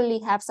usually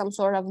have some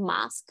sort of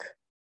mask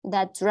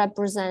that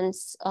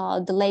represents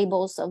the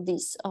labels of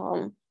these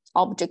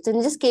objects. In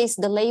this case,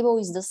 the label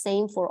is the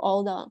same for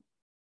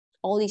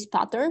all these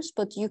patterns,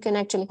 but you can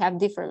actually have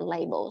different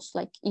labels,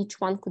 like each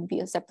one could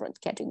be a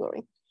separate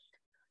category.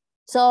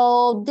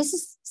 So this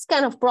is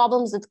kind of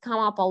problems that come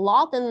up a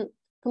lot, and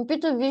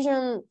computer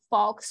vision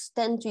folks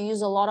tend to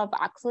use a lot of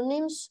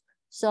acronyms.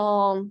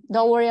 So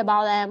don't worry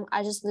about them.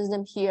 I just list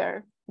them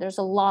here. There's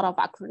a lot of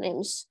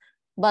acronyms.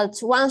 But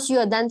once you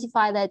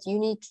identify that you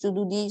need to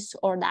do this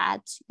or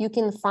that, you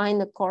can find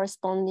the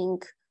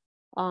corresponding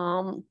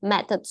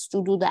methods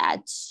to do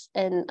that.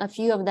 And a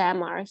few of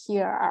them are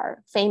here,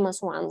 are famous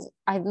ones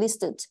I've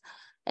listed.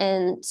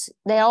 And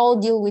they all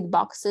deal with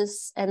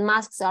boxes, and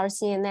masks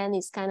RCNN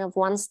is kind of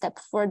one step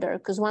further,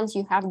 because once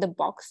you have the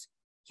box,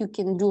 you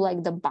can do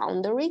like the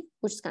boundary,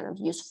 which is kind of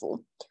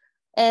useful.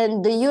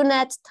 And the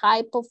UNet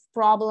type of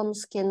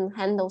problems can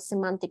handle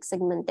semantic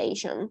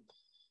segmentation.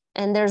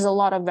 And there's a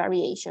lot of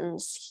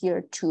variations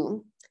here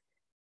too.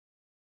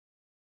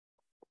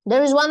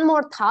 There is one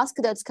more task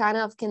that's kind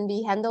of can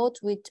be handled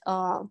with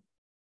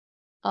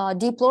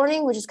deep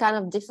learning, which is kind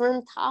of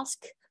different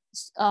task.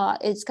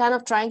 It's kind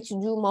of trying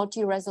to do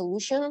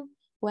multi-resolution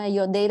where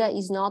your data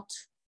is not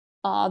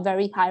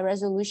very high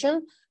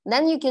resolution.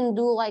 Then you can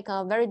do like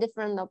a very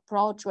different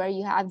approach where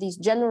you have these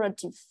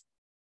generative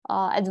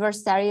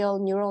adversarial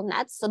neural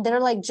nets. So they're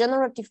like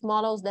generative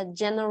models that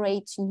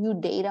generate new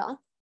data.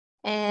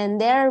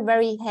 And they're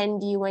very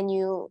handy when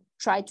you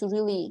try to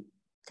really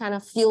kind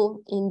of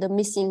fill in the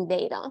missing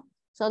data.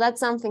 So that's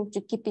something to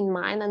keep in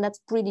mind, and that's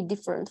pretty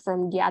different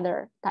from the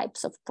other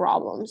types of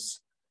problems.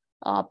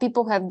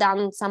 People have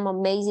done some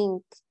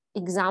amazing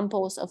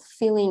examples of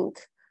filling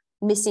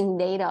missing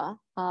data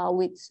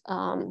with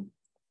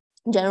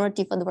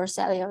generative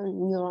adversarial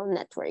neural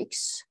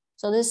networks.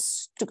 So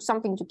this took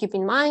something to keep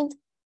in mind.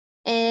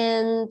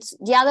 And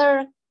the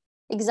other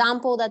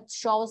example that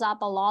shows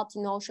up a lot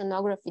in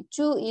oceanography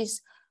too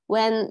is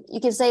when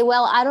you can say,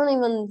 well, I don't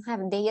even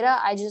have data,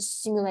 I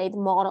just simulate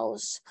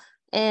models.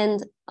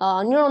 And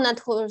neural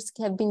networks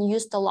have been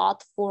used a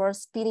lot for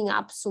speeding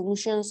up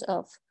solutions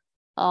of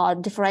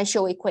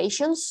differential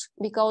equations,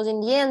 because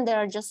in the end,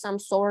 they're just some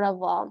sort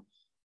of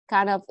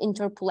kind of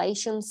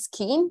interpolation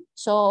scheme.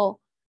 So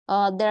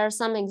there are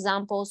some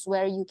examples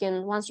where you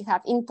can, once you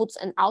have inputs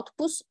and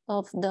outputs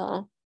of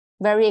the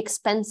very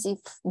expensive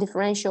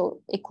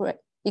differential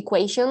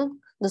equation,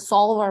 the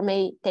solver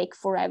may take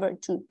forever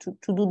to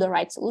do the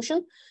right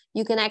solution.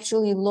 You can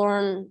actually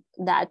learn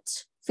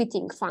that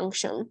fitting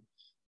function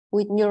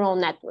with neural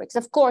networks.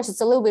 Of course,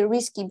 it's a little bit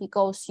risky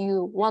because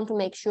you want to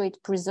make sure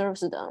it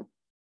preserves the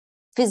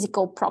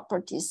physical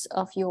properties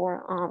of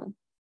your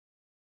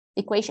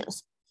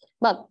equations.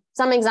 But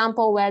some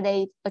example where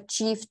they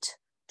achieved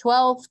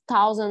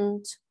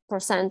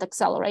 12,000%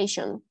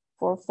 acceleration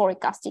for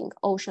forecasting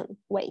ocean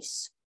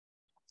waves.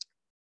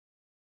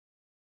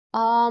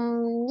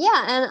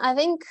 Yeah, and I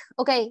think,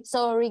 okay,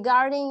 so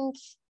regarding,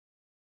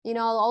 you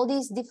know, all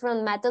these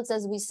different methods,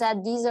 as we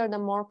said, these are the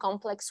more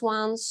complex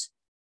ones.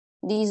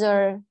 These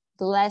are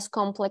the less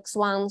complex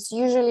ones.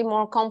 Usually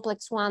more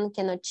complex one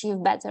can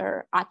achieve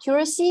better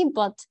accuracy,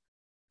 but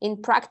in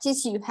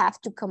practice, you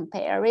have to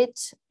compare it.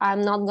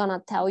 I'm not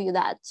gonna tell you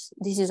that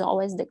this is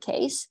always the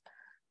case.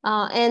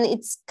 And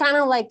it's kind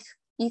of like,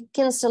 you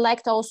can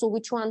select also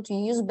which one to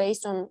use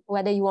based on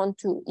whether you want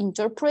to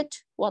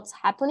interpret what's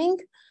happening.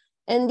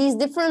 And these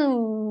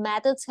different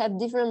methods have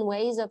different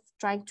ways of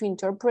trying to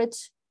interpret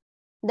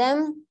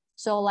them.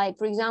 So like,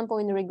 for example,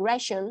 in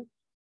regression,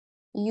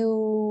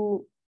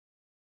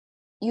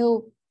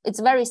 it's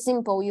very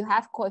simple. You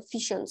have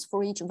coefficients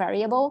for each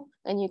variable,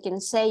 and you can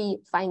say,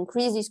 if I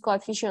increase these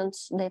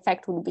coefficients, the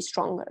effect will be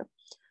stronger.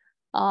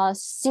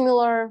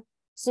 Similar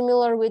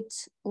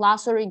with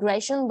lasso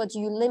regression, but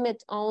you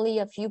limit only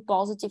a few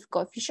positive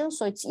coefficients,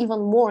 so it's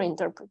even more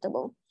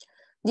interpretable.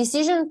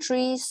 Decision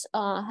trees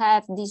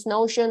have this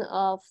notion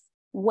of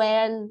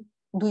when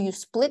do you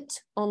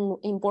split on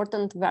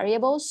important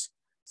variables.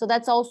 So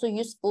that's also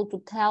useful to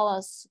tell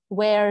us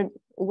where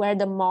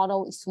the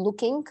model is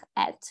looking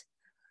at.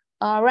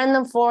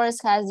 Random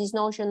forest has this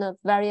notion of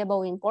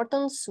variable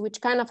importance,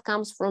 which kind of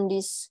comes from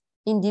these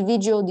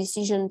individual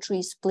decision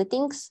tree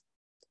splittings.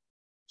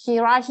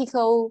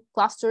 Hierarchical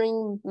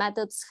clustering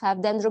methods have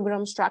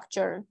dendrogram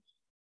structure.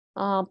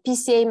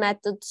 PCA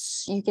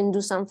methods, you can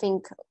do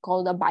something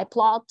called a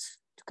biplot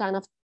to kind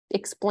of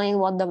explain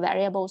what the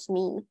variables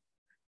mean.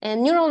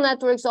 And neural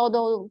networks,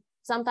 although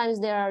sometimes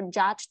they are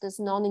judged as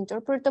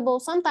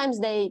non-interpretable, sometimes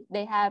they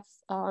have,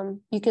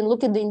 you can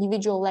look at the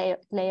individual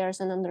layers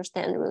and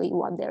understand really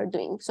what they're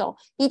doing. So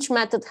each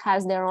method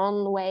has their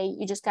own way.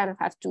 You just kind of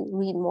have to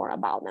read more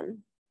about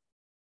them.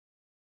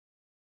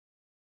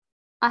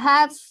 I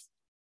have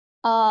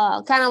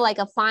kind of like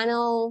a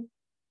final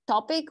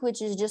topic,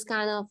 which is just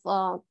kind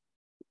of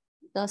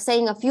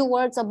saying a few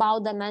words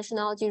about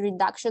dimensionality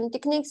reduction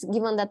techniques,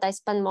 given that I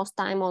spend most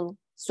time on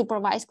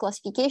supervised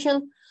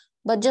classification.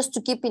 But just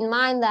to keep in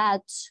mind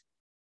that,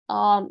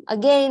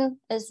 again,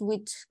 as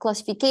with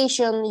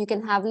classification, you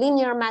can have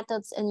linear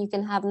methods and you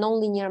can have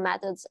nonlinear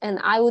methods. And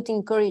I would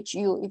encourage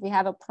you, if you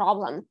have a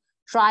problem,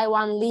 try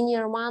one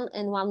linear one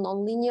and one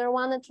nonlinear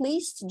one at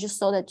least, just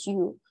so that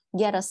you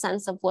get a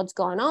sense of what's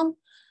going on.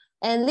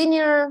 And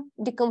linear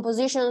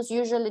decompositions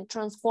usually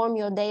transform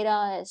your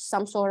data as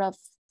some sort of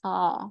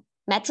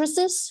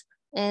matrices.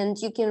 and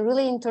you can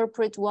really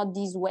interpret what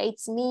these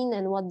weights mean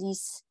and what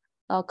these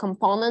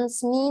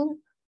components mean.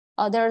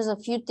 There's a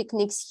few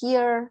techniques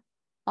here.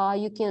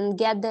 You can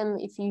get them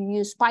if you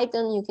use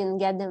Python, you can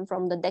get them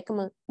from the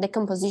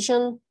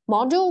decomposition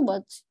module,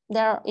 but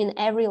they're in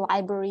every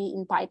library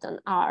in Python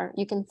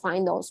you can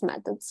find those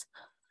methods.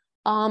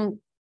 You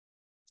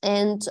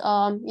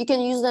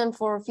can use them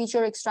for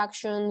feature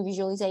extraction,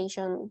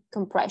 visualization,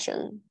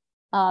 compression.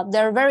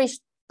 They're very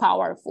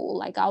powerful.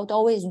 Like I would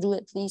always do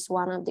at least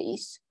one of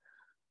these.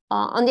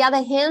 On the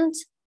other hand,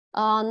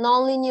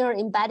 nonlinear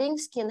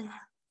embeddings can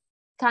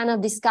kind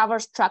of discover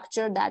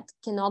structure that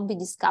cannot be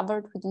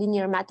discovered with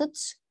linear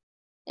methods.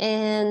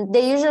 And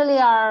they usually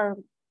are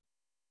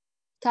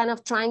kind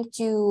of trying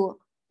to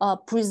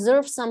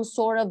preserve some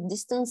sort of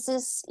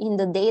distances in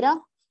the data.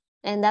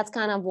 And that's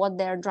kind of what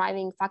their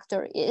driving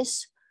factor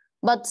is.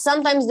 But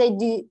sometimes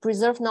they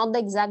preserve not the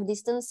exact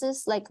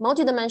distances, like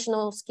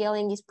multidimensional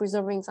scaling is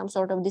preserving some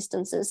sort of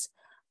distances.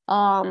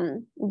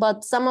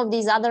 But some of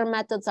these other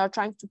methods are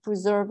trying to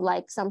preserve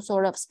like some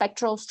sort of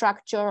spectral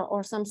structure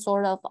or some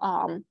sort of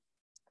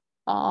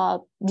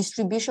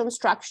distribution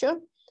structure.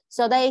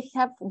 So they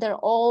have their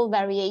all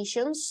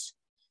variations.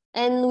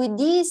 And with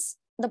these,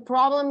 the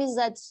problem is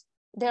that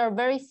they're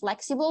very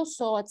flexible.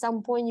 So at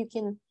some point you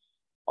can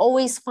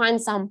always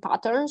find some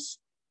patterns.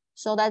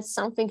 So that's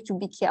something to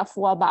be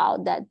careful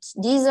about, that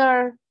these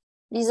are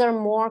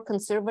more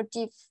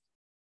conservative.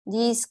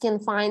 These can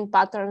find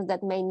patterns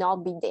that may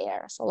not be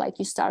there. So like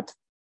you start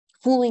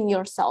fooling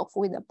yourself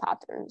with the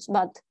patterns.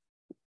 But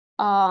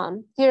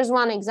here's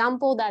one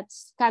example that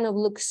kind of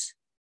looks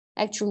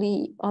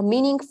actually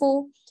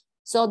meaningful.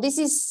 So this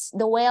is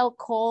the whale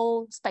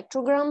call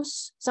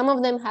spectrograms. Some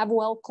of them have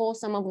whale call,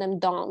 some of them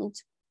don't.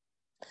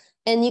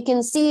 And you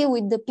can see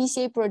with the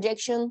PCA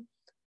projection,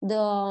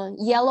 the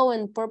yellow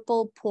and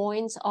purple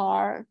points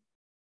are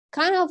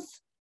kind of,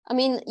 I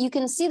mean, you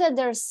can see that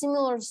there are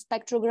similar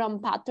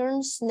spectrogram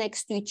patterns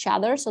next to each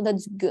other. So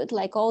that's good.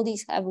 Like all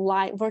these have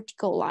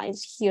vertical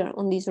lines here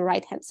on this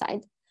right-hand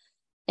side.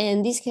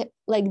 And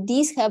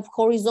these have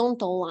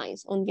horizontal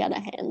lines on the other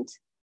hand.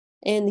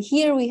 And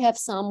here we have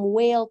some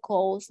whale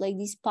calls, like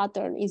this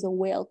pattern is a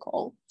whale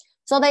call.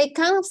 So they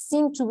kind of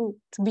seem to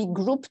be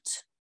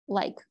grouped,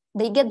 like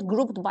they get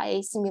grouped by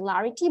a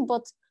similarity,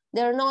 but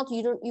they're not,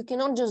 you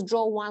cannot just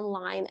draw one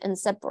line and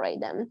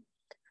separate them.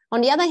 On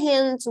the other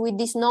hand, with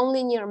this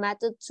nonlinear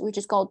method, which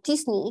is called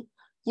t-SNE,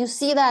 you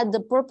see that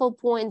the purple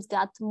points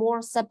got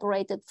more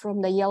separated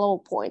from the yellow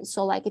points.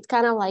 So like it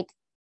kind of like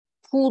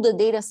pulled the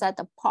data set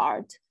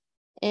apart.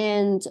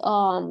 And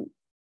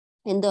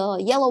the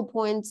yellow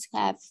points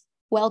have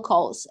whale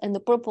calls and the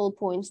purple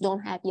points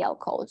don't have yellow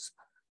calls.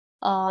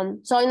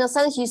 So in a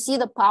sense, you see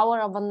the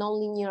power of a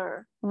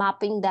nonlinear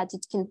mapping, that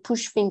it can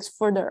push things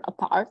further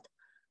apart.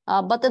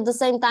 But at the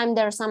same time,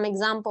 there are some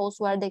examples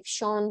where they've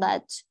shown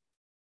that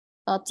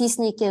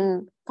t-SNE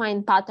can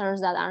find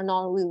patterns that are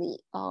not really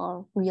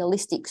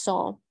realistic.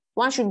 So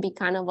one should be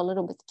kind of a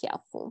little bit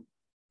careful.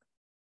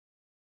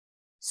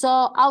 So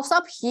I'll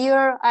stop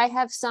here. I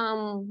have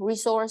some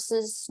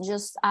resources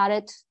just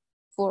added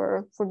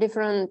for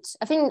different,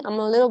 I think I'm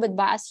a little bit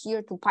biased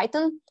here to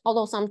Python,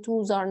 although some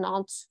tools are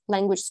not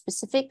language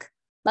specific,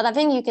 but I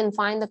think you can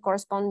find the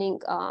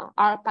corresponding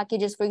R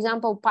packages. For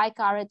example,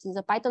 PyCaret is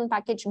a Python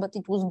package, but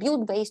it was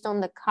built based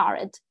on the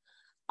Caret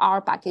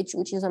R package,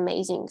 which is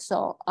amazing.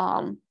 So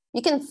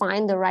you can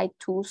find the right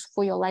tools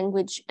for your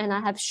language. And I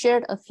have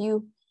shared a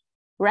few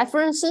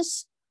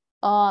references,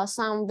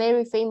 some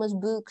very famous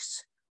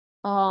books.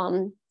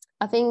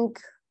 I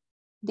think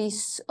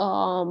this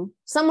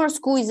summer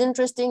school is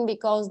interesting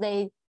because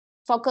they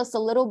focus a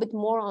little bit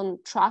more on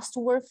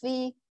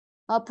trustworthy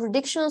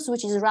predictions,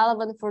 which is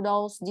relevant for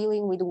those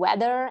dealing with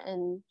weather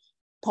and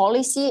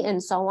policy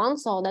and so on.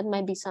 So that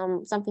might be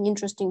something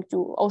interesting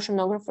to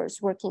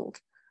oceanographers working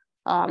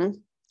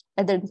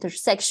at the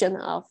intersection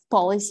of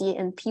policy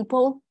and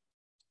people.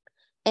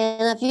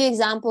 And a few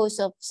examples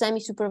of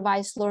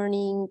semi-supervised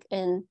learning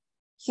and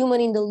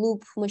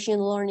human-in-the-loop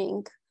machine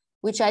learning,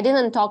 which I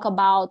didn't talk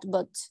about,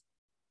 but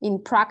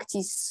in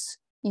practice,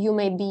 you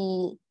may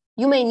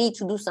need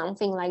to do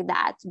something like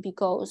that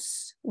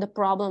because the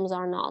problems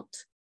are not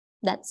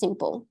that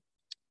simple.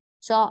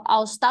 So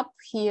I'll stop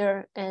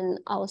here and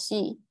I'll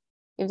see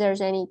if there's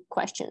any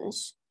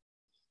questions.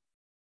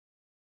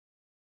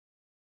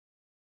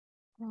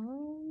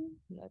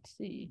 Let's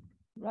see.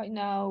 Right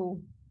now,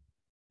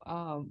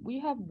 we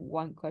have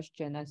one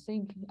question. I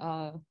think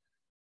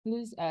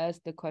please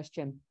ask the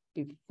question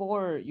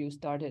before you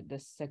started the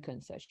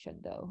second session,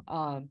 though.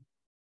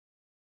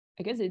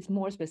 I guess it's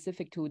more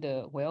specific to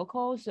the whale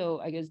call. So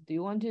I guess, do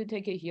you want to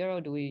take it here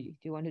or do you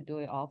want to do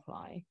it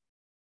offline?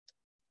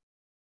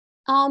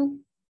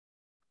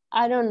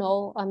 I don't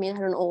know. I mean, I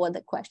don't know what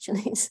the question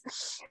is.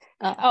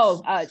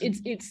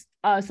 It's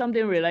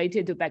something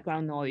related to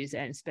background noise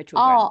and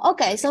spectrogram. Oh,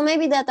 okay. So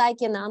maybe that I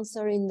can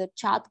answer in the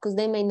chat because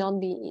they may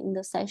not be in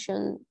the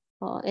session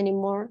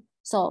anymore.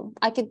 So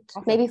I could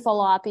maybe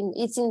follow up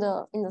it's in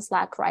the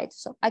Slack, right?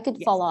 So I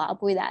could follow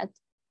up with that.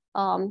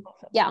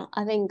 Yeah,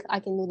 I think I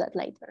can do that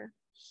later.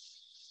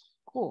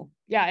 Cool.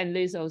 Yeah, and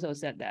Liz also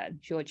said that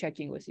she will check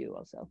in with you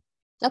also.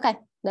 Okay,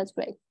 that's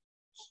great.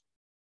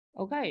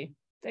 Okay,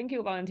 thank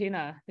you,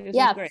 Valentina. This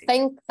Yeah, was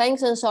great.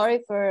 thanks and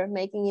sorry for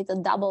making it a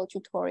double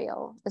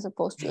tutorial as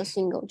opposed to a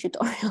single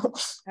tutorial.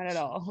 Not at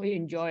all. We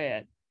enjoy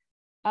it.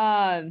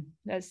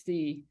 Let's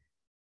see.